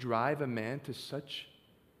unforgiveness drive a man to such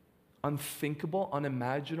unthinkable,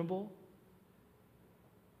 unimaginable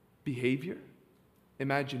behavior,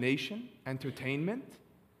 imagination, entertainment?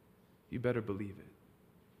 You better believe it.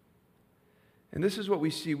 And this is what we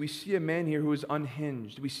see. We see a man here who is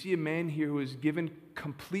unhinged. We see a man here who is given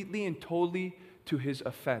completely and totally to his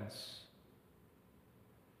offense.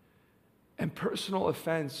 And personal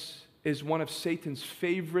offense is one of Satan's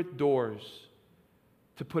favorite doors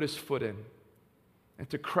to put his foot in and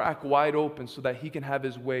to crack wide open so that he can have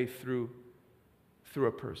his way through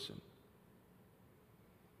a person.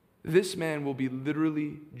 This man will be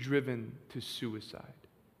literally driven to suicide.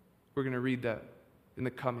 We're going to read that in the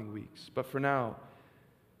coming weeks. But for now,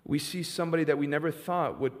 we see somebody that we never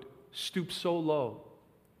thought would stoop so low.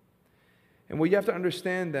 And what you have to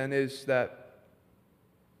understand then is that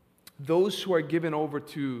those who are given over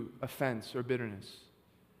to offense or bitterness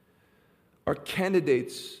are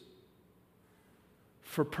candidates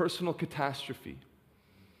for personal catastrophe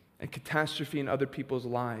and catastrophe in other people's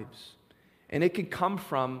lives. And it can come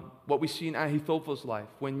from what we see in Ahithophel's life.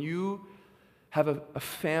 When you have a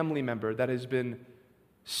family member that has been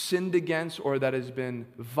sinned against or that has been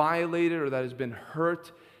violated or that has been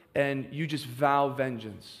hurt, and you just vow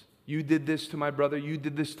vengeance. You did this to my brother, you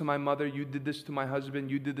did this to my mother, you did this to my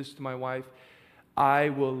husband, you did this to my wife. I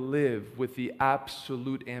will live with the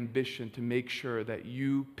absolute ambition to make sure that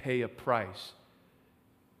you pay a price.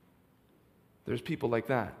 There's people like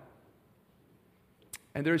that.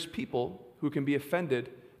 And there's people who can be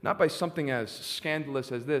offended not by something as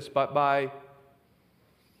scandalous as this, but by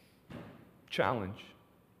challenge,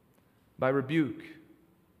 by rebuke,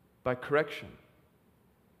 by correction.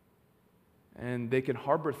 And they can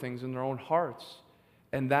harbor things in their own hearts,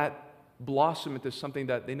 and that blossom into something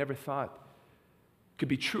that they never thought could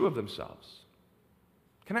be true of themselves.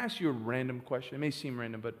 Can I ask you a random question? It may seem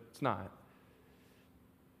random, but it's not.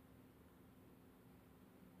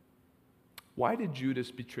 Why did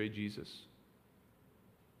Judas betray Jesus?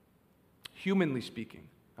 Humanly speaking.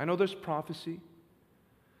 I know there's prophecy.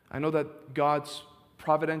 I know that God's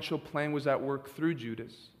providential plan was at work through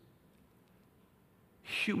Judas.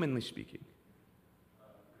 Humanly speaking.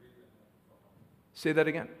 Say that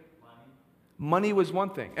again. Money was one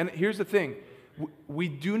thing. And here's the thing. We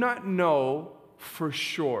do not know for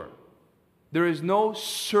sure. There is no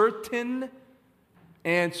certain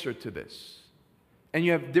answer to this. And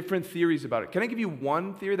you have different theories about it. Can I give you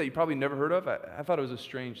one theory that you probably never heard of? I thought it was a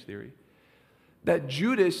strange theory. That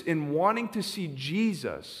Judas, in wanting to see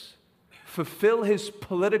Jesus fulfill his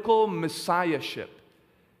political messiahship,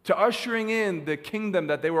 to ushering in the kingdom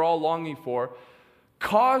that they were all longing for,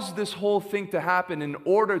 caused this whole thing to happen in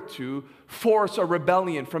order to force a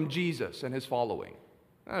rebellion from Jesus and his following.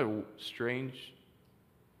 Not a strange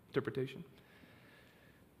interpretation.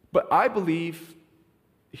 But I believe,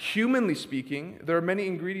 humanly speaking, there are many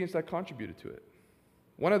ingredients that contributed to it.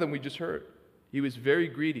 One of them we just heard. He was very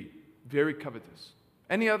greedy, very covetous.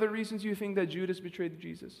 Any other reasons you think that Judas betrayed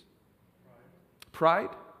Jesus? Pride?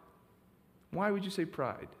 Why would you say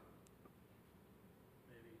pride?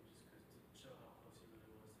 Maybe just to show how close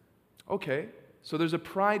he really was to him. Okay, so there's a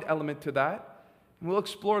pride element to that, and we'll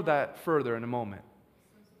explore that further in a moment.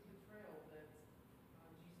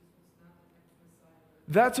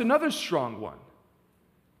 That's another strong one.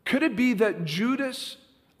 Could it be that Judas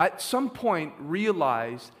at some point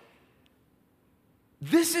realized,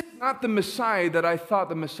 this is not the Messiah that I thought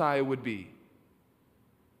the Messiah would be?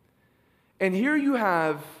 And here you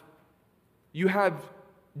have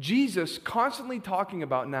Jesus constantly talking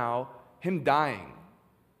about now him dying,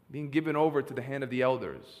 being given over to the hand of the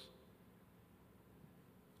elders.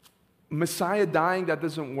 Messiah dying, that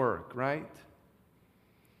doesn't work, right?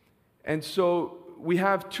 And so we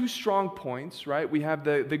have two strong points, right? We have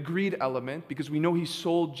the greed element, because we know he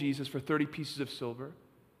sold Jesus for 30 pieces of silver.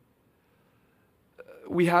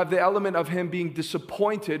 We have the element of him being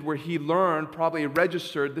disappointed, where he learned, probably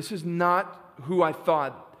registered, this is not who I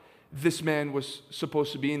thought this man was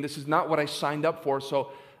supposed to be, and this is not what I signed up for,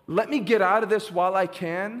 so let me get out of this while I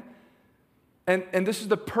can. And this is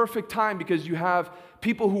the perfect time, because you have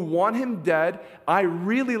people who want him dead. I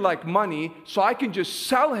really like money, so I can just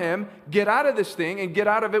sell him, get out of this thing, and get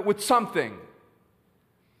out of it with something.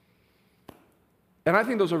 And I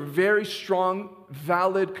think those are very strong,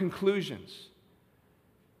 valid conclusions.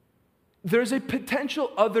 There's a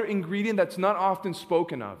potential other ingredient that's not often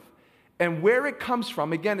spoken of. And where it comes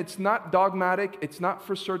from, again, it's not dogmatic, it's not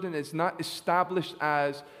for certain, it's not established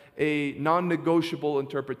as a non-negotiable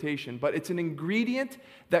interpretation, but it's an ingredient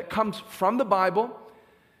that comes from the Bible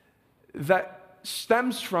that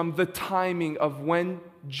stems from the timing of when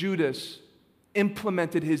Judas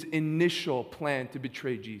implemented his initial plan to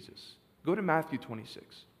betray Jesus. Go to Matthew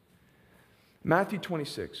 26. Matthew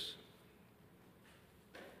 26.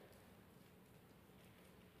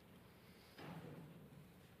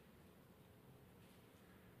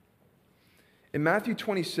 In Matthew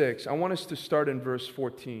 26, I want us to start in verse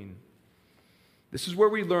 14. This is where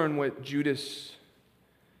we learn what Judas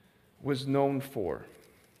was known for.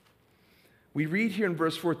 We read here in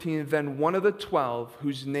verse 14, then one of the 12,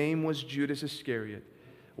 whose name was Judas Iscariot,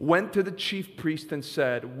 went to the chief priest and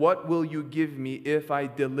said, what will you give me if I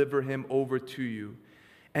deliver him over to you?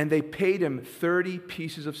 And they paid him 30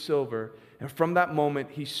 pieces of silver. And from that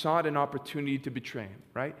moment, he sought an opportunity to betray him,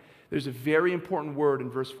 right? There's a very important word in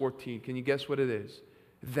verse 14. Can you guess what it is?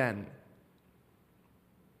 Then.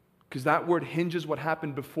 Because that word hinges what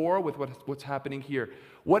happened before with what's happening here.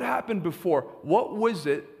 What happened before? What was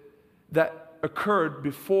it that occurred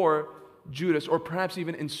before Judas, or perhaps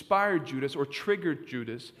even inspired Judas or triggered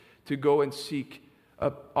Judas to go and seek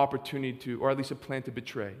an opportunity to, or at least a plan to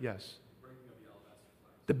betray? Yes.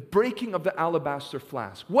 The breaking of the alabaster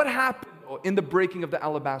flask. What happened in the breaking of the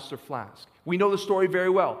alabaster flask? We know the story very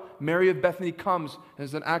well. Mary of Bethany comes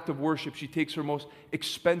as an act of worship. She takes her most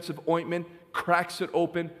expensive ointment, cracks it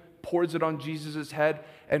open, pours it on Jesus' head.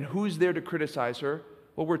 And who's there to criticize her?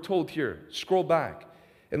 Well, we're told here. Scroll back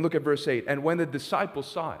and look at verse 8. And when the disciples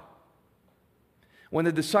saw it,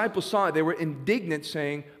 they were indignant,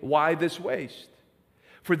 saying, why this waste?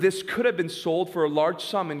 For this could have been sold for a large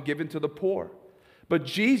sum and given to the poor. But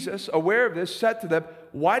Jesus, aware of this, said to them,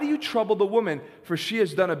 why do you trouble the woman? For she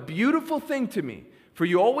has done a beautiful thing to me. For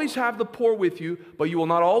you always have the poor with you, but you will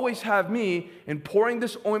not always have me. In pouring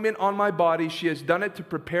this ointment on my body, she has done it to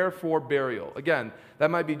prepare for burial. Again, that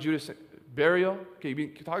might be Judas. Burial? Okay, you're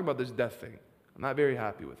talking about this death thing. I'm not very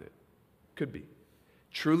happy with it. Could be.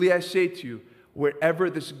 Truly I say to you, wherever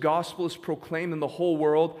this gospel is proclaimed in the whole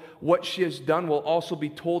world, what she has done will also be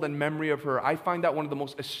told in memory of her. I find that one of the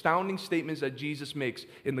most astounding statements that Jesus makes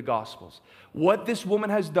in the Gospels. What this woman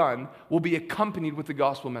has done will be accompanied with the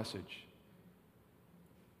gospel message.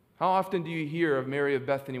 How often do you hear of Mary of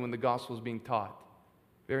Bethany when the gospel is being taught?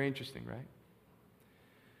 Very interesting, right?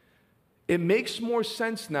 It makes more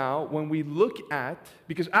sense now when we look at,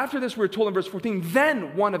 because after this we're told in verse 14,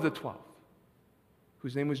 then one of the 12,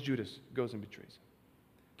 whose name was Judas, goes and betrays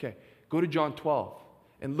him. Okay, go to John 12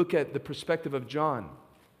 and look at the perspective of John.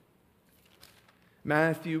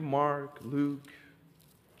 Matthew, Mark, Luke,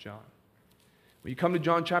 John. When you come to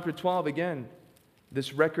John chapter 12, again,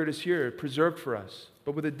 this record is here, preserved for us,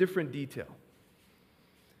 but with a different detail.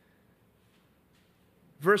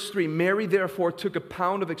 Verse 3, Mary therefore took a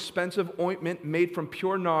pound of expensive ointment made from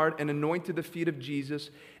pure nard and anointed the feet of Jesus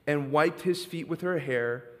and wiped his feet with her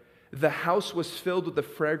hair. The house was filled with the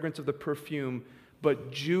fragrance of the perfume,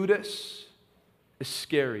 but Judas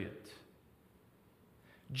Iscariot,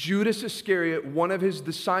 one of his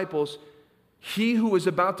disciples, he who was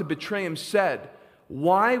about to betray him, said,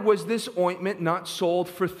 why was this ointment not sold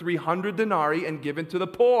for 300 denarii and given to the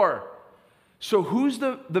poor? So who's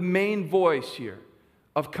the main voice here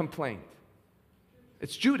of complaint?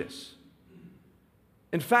 It's Judas.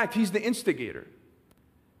 In fact, he's the instigator.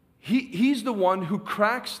 He's the one who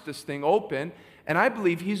cracks this thing open, and I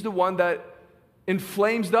believe he's the one that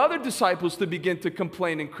inflames the other disciples to begin to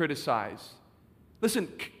complain and criticize. Listen,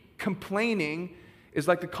 complaining is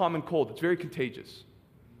like the common cold. It's very contagious.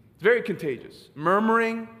 It's very contagious.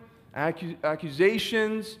 Murmuring,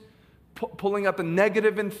 accusations, pulling up the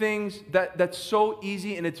negative in things, that's so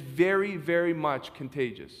easy, and it's very, very much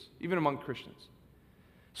contagious, even among Christians.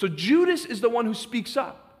 So Judas is the one who speaks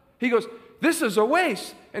up. He goes, this is a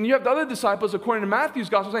waste. And you have the other disciples, according to Matthew's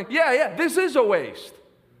gospel, saying, yeah, this is a waste.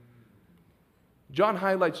 John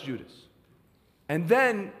highlights Judas. And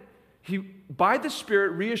then he, by the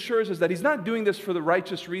Spirit, reassures us that he's not doing this for the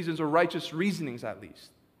righteous reasons or righteous reasonings at least.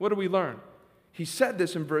 What do we learn? He said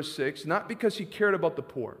this in verse 6, not because he cared about the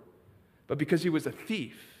poor, but because he was a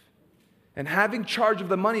thief. And having charge of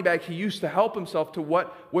the money bag, he used to help himself to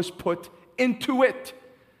what was put into it.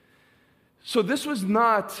 So this was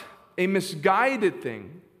not a misguided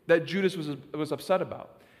thing that Judas was upset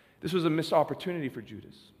about. This was a missed opportunity for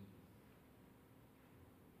Judas.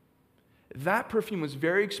 That perfume was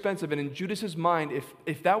very expensive, and in Judas's mind,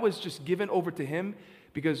 if that was just given over to him,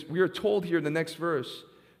 because we are told here in the next verse,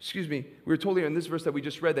 we were told here in this verse that we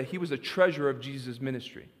just read that he was a treasurer of Jesus'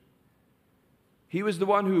 ministry. He was the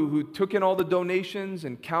one who took in all the donations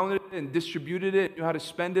and counted it and distributed it, knew how to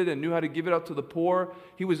spend it and knew how to give it out to the poor.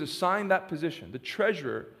 He was assigned that position, the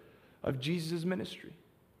treasurer of Jesus' ministry.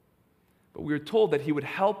 But we are told that he would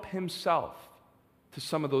help himself to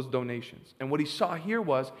some of those donations. And what he saw here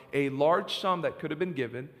was a large sum that could have been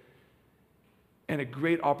given and a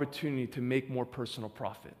great opportunity to make more personal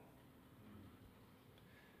profit.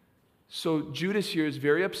 So Judas here is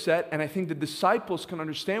very upset, and I think the disciples can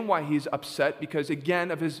understand why he's upset because,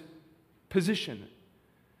 again, of his position.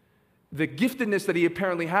 The giftedness that he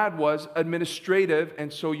apparently had was administrative,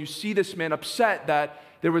 and so you see this man upset that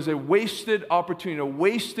there was a wasted opportunity, a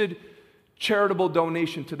wasted charitable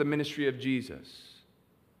donation to the ministry of Jesus.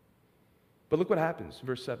 But look what happens,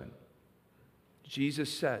 verse 7.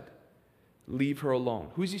 Jesus said, "Leave her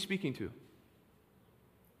alone." Who is he speaking to?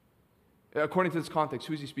 According to this context,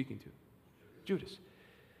 who is he speaking to? Judas.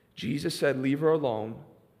 Jesus said, "Leave her alone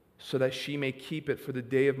so that she may keep it for the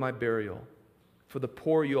day of my burial. For the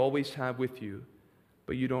poor you always have with you,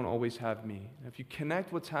 but you don't always have me." Now, if you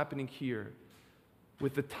connect what's happening here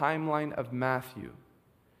with the timeline of Matthew,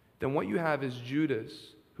 then what you have is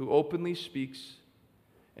Judas who openly speaks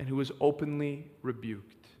and who is openly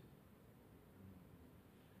rebuked.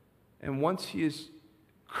 And once he is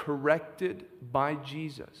corrected by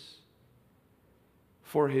Jesus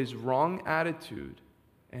for his wrong attitude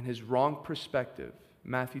and his wrong perspective,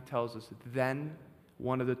 Matthew tells us that then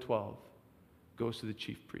one of the 12 goes to the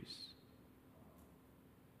chief priests.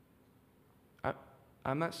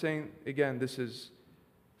 I'm not saying, again, this is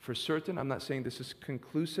for certain. I'm not saying this is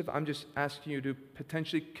conclusive. I'm just asking you to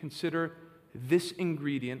potentially consider this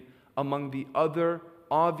ingredient among the other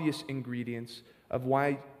obvious ingredients of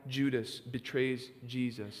why Judas betrays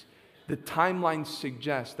Jesus. The timeline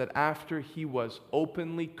suggests that after he was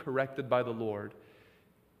openly corrected by the Lord,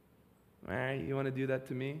 all right, you want to do that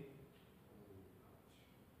to me?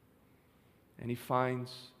 And he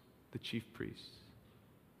finds the chief priests.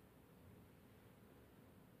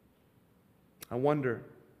 I wonder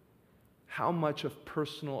how much of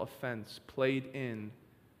personal offense played in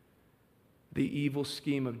the evil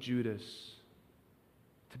scheme of Judas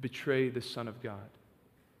to betray the Son of God.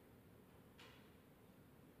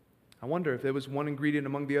 I wonder if there was one ingredient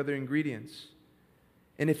among the other ingredients.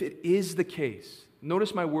 And if it is the case,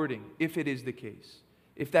 notice my wording, if it is the case,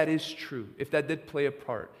 if that is true, if that did play a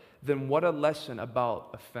part, then what a lesson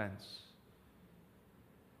about offense.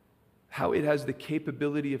 How it has the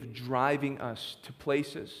capability of driving us to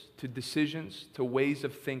places, to decisions, to ways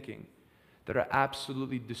of thinking that are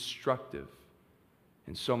absolutely destructive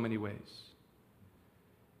in so many ways.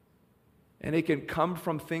 And it can come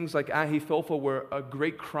from things like Ahithophel, where a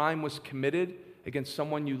great crime was committed against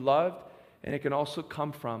someone you loved, and it can also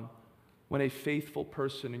come from when a faithful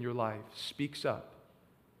person in your life speaks up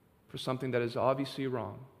for something that is obviously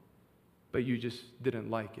wrong, but you just didn't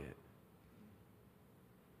like it.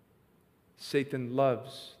 Satan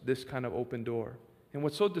loves this kind of open door. And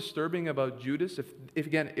what's so disturbing about Judas,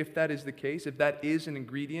 if that is the case, if that is an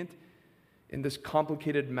ingredient in this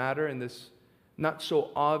complicated matter, in this not so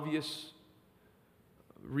obvious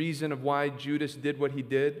reason of why Judas did what he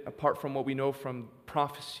did, apart from what we know from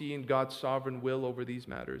prophecy and God's sovereign will over these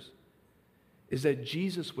matters, is that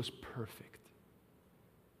Jesus was perfect.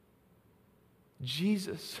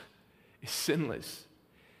 Jesus is sinless.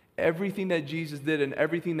 Everything that Jesus did and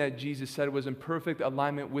everything that Jesus said was in perfect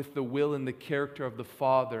alignment with the will and the character of the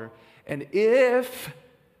Father. And if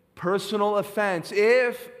personal offense,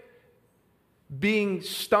 if being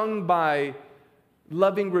stung by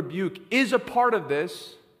loving rebuke is a part of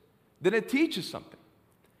this, then it teaches something.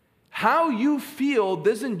 How you feel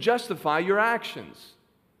doesn't justify your actions.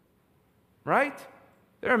 Right?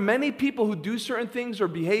 There are many people who do certain things or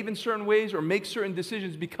behave in certain ways or make certain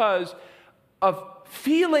decisions because of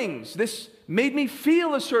feelings. This made me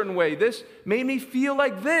feel a certain way. This made me feel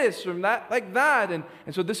like this or that, like that. And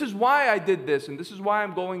so this is why I did this, and this is why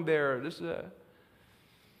I'm going there.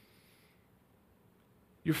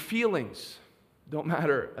 Your feelings don't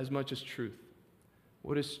matter as much as truth.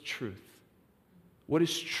 What is truth? What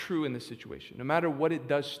is true in this situation? No matter what it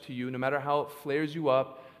does to you, no matter how it flares you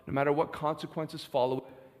up, no matter what consequences follow,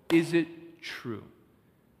 is it true?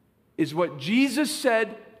 Is what Jesus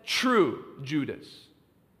said true, Judas?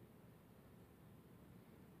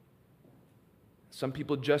 Some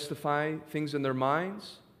people justify things in their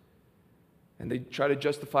minds, and they try to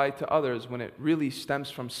justify it to others when it really stems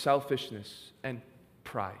from selfishness and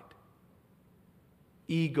pride.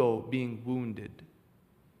 Ego being wounded.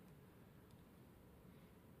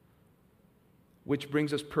 Which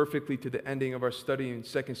brings us perfectly to the ending of our study in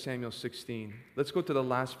 2 Samuel 16. Let's go to the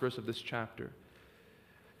last verse of this chapter.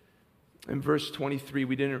 In verse 23,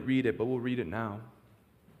 we didn't read it, but we'll read it now.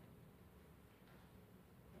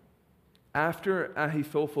 After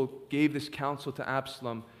Ahithophel gave this counsel to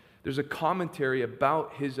Absalom, there's a commentary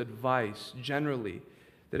about his advice generally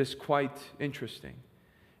that is quite interesting.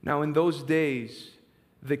 Now, in those days,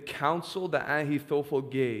 the counsel that Ahithophel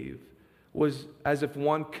gave was as if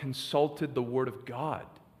one consulted the Word of God.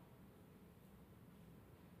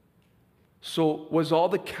 So, was all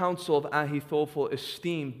the counsel of Ahithophel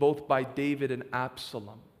esteemed both by David and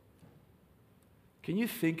Absalom? Can you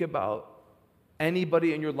think about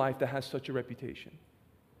anybody in your life that has such a reputation?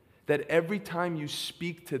 That every time you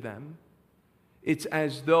speak to them, it's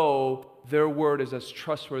as though their word is as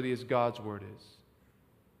trustworthy as God's word is.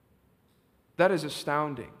 That is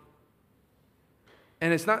astounding.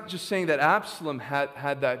 And it's not just saying that Absalom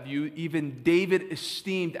had that view. Even David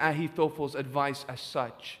esteemed Ahithophel's advice as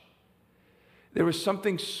such. There was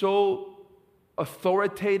something so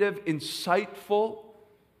authoritative, insightful,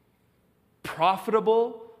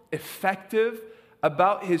 profitable, effective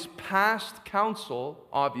about his past counsel,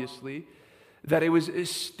 obviously, that it was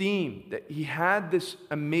esteemed, that he had this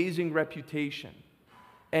amazing reputation.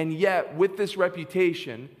 And yet, with this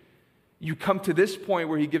reputation, you come to this point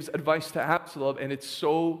where he gives advice to Absalom, and it's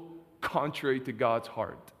so contrary to God's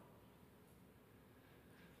heart.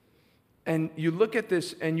 And you look at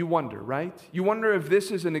this and you wonder, right? You wonder if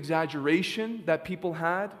this is an exaggeration that people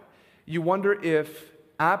had. You wonder if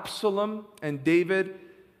Absalom and David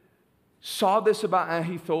saw this about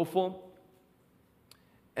Ahithophel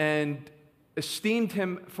and esteemed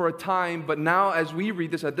him for a time, but now as we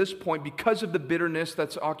read this at this point, because of the bitterness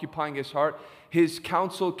that's occupying his heart, his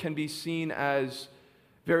counsel can be seen as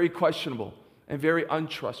very questionable and very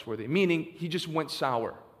untrustworthy, meaning he just went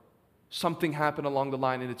sour. Something happened along the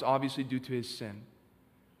line, and it's obviously due to his sin.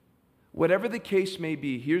 Whatever the case may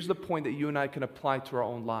be, here's the point that you and I can apply to our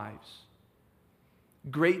own lives.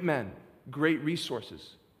 Great men, great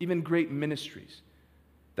resources, even great ministries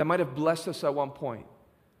that might have blessed us at one point,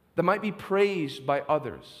 that might be praised by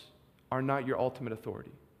others, are not your ultimate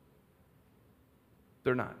authority.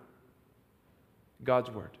 They're not.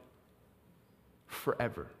 God's word,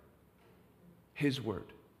 forever. His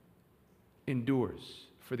word endures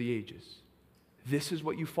for the ages. This is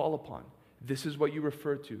what you fall upon. This is what you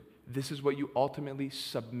refer to. This is what you ultimately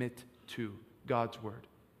submit to, God's word.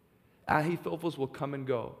 Ahithophel's will come and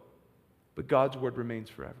go, but God's word remains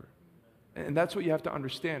forever. And that's what you have to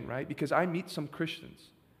understand, right? Because I meet some Christians.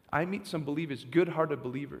 I meet some believers, good-hearted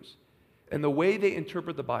believers, and the way they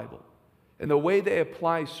interpret the Bible and the way they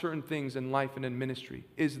apply certain things in life and in ministry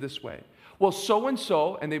is this way. Well,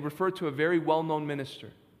 so-and-so, and they refer to a very well-known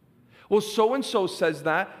minister. Well, so-and-so says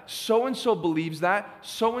that, so-and-so believes that,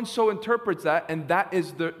 so-and-so interprets that, and that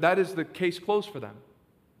is the case closed for them.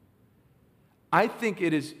 I think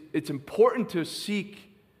it's important to seek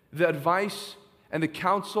the advice and the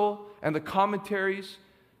counsel and the commentaries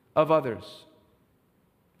of others.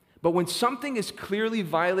 But when something is clearly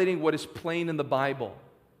violating what is plain in the Bible,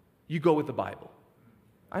 you go with the Bible.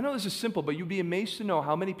 I know this is simple, but you'd be amazed to know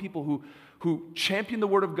how many people who champion the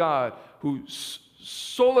Word of God, who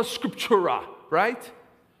sola scriptura, right?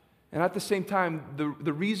 And at the same time,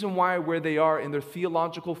 the reason why where they are in their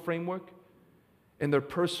theological framework, in their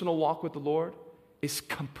personal walk with the Lord, is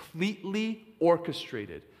completely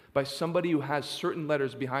orchestrated by somebody who has certain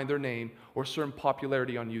letters behind their name or certain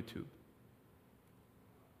popularity on YouTube.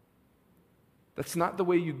 That's not the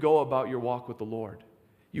way you go about your walk with the Lord.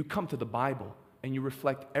 You come to the Bible and you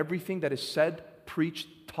reflect everything that is said, preached,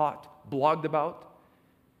 taught, blogged about.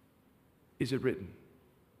 Is it written?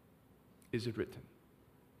 Is it written?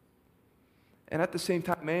 And at the same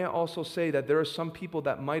time, may I also say that there are some people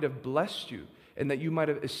that might have blessed you and that you might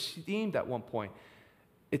have esteemed at one point.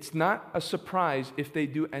 It's not a surprise if they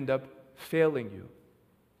do end up failing you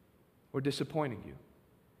or disappointing you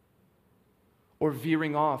or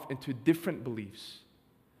veering off into different beliefs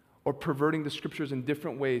or perverting the scriptures in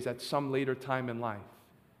different ways at some later time in life.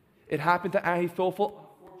 It happened to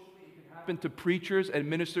Ahithophel. Unfortunately, it can happen to preachers and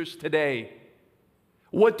ministers today.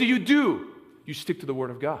 What do? You stick to the Word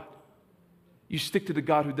of God. You stick to the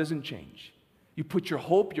God who doesn't change. You put your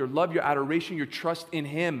hope, your love, your adoration, your trust in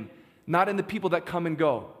Him, not in the people that come and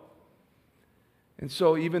go. And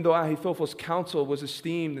so even though Ahithophel's counsel was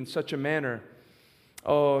esteemed in such a manner,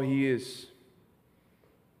 he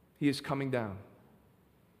is coming down,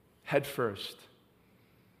 head first.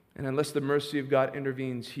 And unless the mercy of God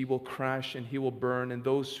intervenes, he will crash and he will burn, and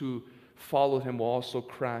those who followed him will also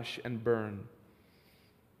crash and burn.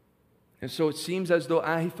 And so it seems as though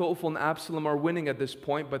Ahithophel and Absalom are winning at this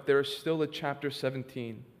point, but there is still a chapter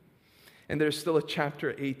 17. And there's still a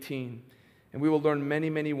chapter 18. And we will learn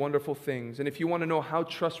many, many wonderful things. And if you want to know how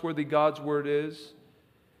trustworthy God's word is,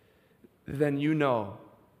 then you know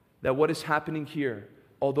that what is happening here,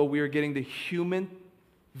 although we are getting the human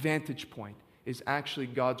vantage point, is actually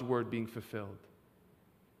God's word being fulfilled.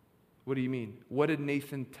 What do you mean? What did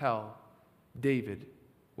Nathan tell David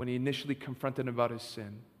when he initially confronted him about his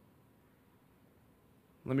sin?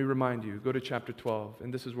 Let me remind you. Go to chapter 12,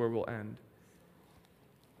 and this is where we'll end.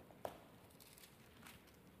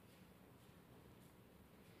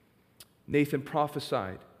 Nathan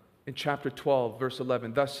prophesied in chapter 12, verse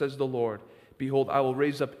 11, "Thus says the Lord, behold, I will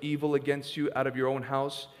raise up evil against you out of your own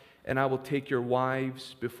house, and I will take your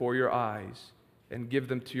wives before your eyes and give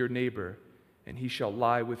them to your neighbor, and he shall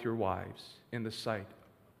lie with your wives in the sight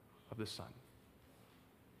of the sun."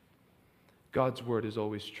 God's word is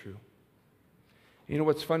always true. You know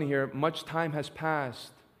what's funny here? Much time has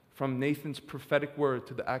passed from Nathan's prophetic word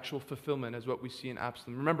to the actual fulfillment as what we see in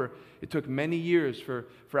Absalom. Remember, it took many years for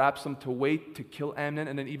Absalom to wait to kill Amnon,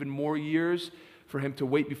 and then even more years for him to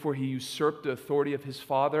wait before he usurped the authority of his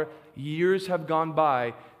father. Years have gone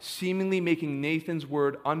by, seemingly making Nathan's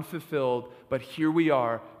word unfulfilled, but here we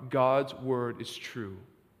are. God's word is true.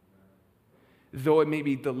 Though it may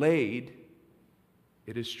be delayed,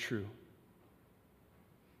 it is true.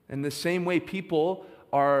 In the same way, people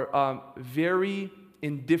are very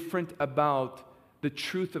indifferent about the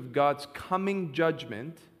truth of God's coming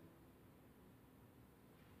judgment.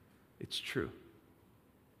 It's true.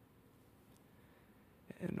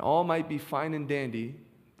 And all might be fine and dandy,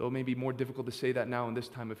 though it may be more difficult to say that now in this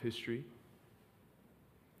time of history.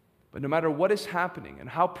 But no matter what is happening and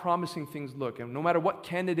how promising things look, and no matter what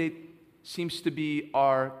candidate seems to be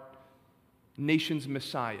our nation's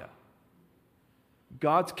Messiah,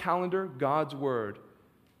 God's calendar, God's word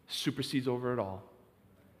supersedes over it all.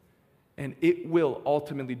 And it will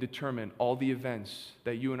ultimately determine all the events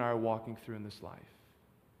that you and I are walking through in this life.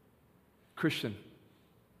 Christian,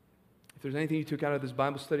 if there's anything you took out of this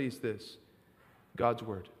Bible study, it's this: God's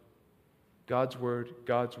word. God's word,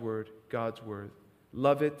 God's word, God's word.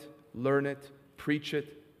 Love it, learn it, preach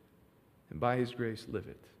it, and by His grace, live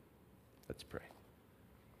it. Let's pray.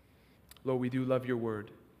 Lord, we do love your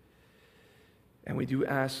word. And we do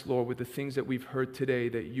ask, Lord, with the things that we've heard today,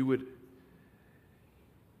 that you would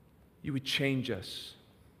change us.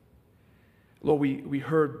 Lord, we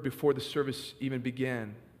heard before the service even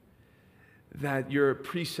began that your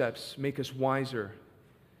precepts make us wiser.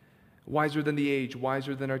 Wiser than the age,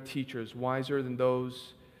 wiser than our teachers, wiser than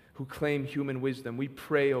those who claim human wisdom. We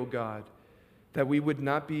pray, oh God, that we would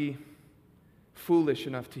not be foolish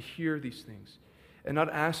enough to hear these things and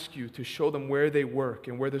not ask you to show them where they work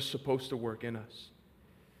and where they're supposed to work in us.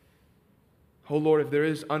 Oh Lord, if there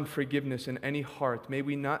is unforgiveness in any heart, may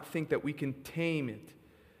we not think that we can tame it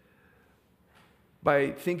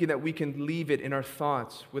by thinking that we can leave it in our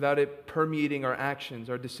thoughts without it permeating our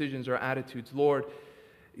actions, our decisions, our attitudes. Lord,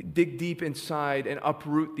 dig deep inside and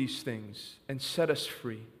uproot these things and set us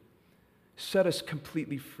free. Set us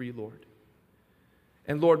completely free, Lord.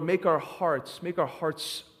 And Lord, make our hearts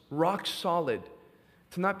rock solid,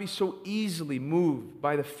 to not be so easily moved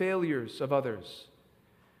by the failures of others.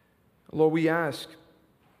 Lord, we ask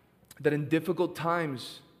that in difficult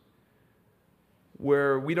times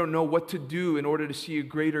where we don't know what to do in order to see a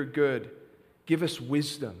greater good, give us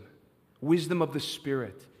wisdom of the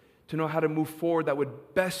Spirit, to know how to move forward that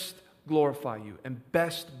would best glorify you and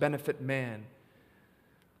best benefit man.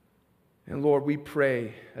 And Lord, we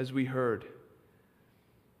pray, as we heard,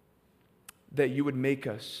 that you would make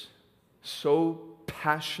us so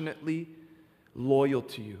passionately loyal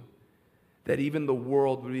to you that even the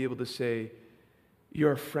world would be able to say,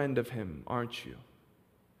 you're a friend of him, aren't you?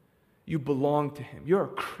 You belong to him. You're a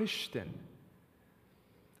Christian.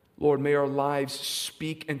 Lord, may our lives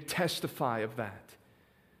speak and testify of that.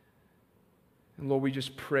 And Lord, we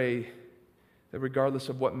just pray that regardless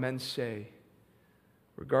of what men say,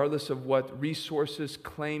 regardless of what resources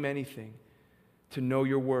claim anything, to know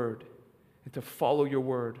your word and to follow your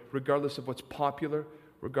word, regardless of what's popular,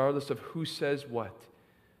 regardless of who says what.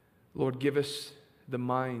 Lord, give us the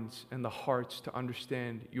minds and the hearts to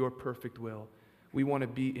understand your perfect will. We want to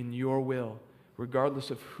be in your will, regardless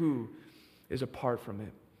of who is apart from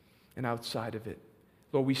it and outside of it.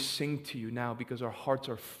 Lord, we sing to you now because our hearts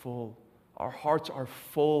are full. Our hearts are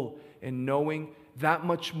full in knowing that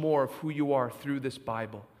much more of who you are through this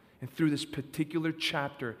Bible and through this particular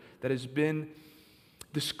chapter that has been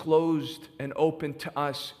disclosed and open to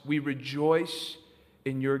us. We rejoice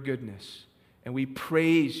in your goodness and we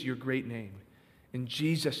praise your great name. In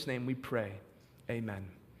Jesus' name we pray. Amen.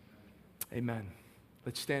 Amen.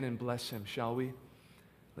 Let's stand and bless him, shall we?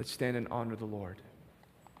 Let's stand and honor the Lord.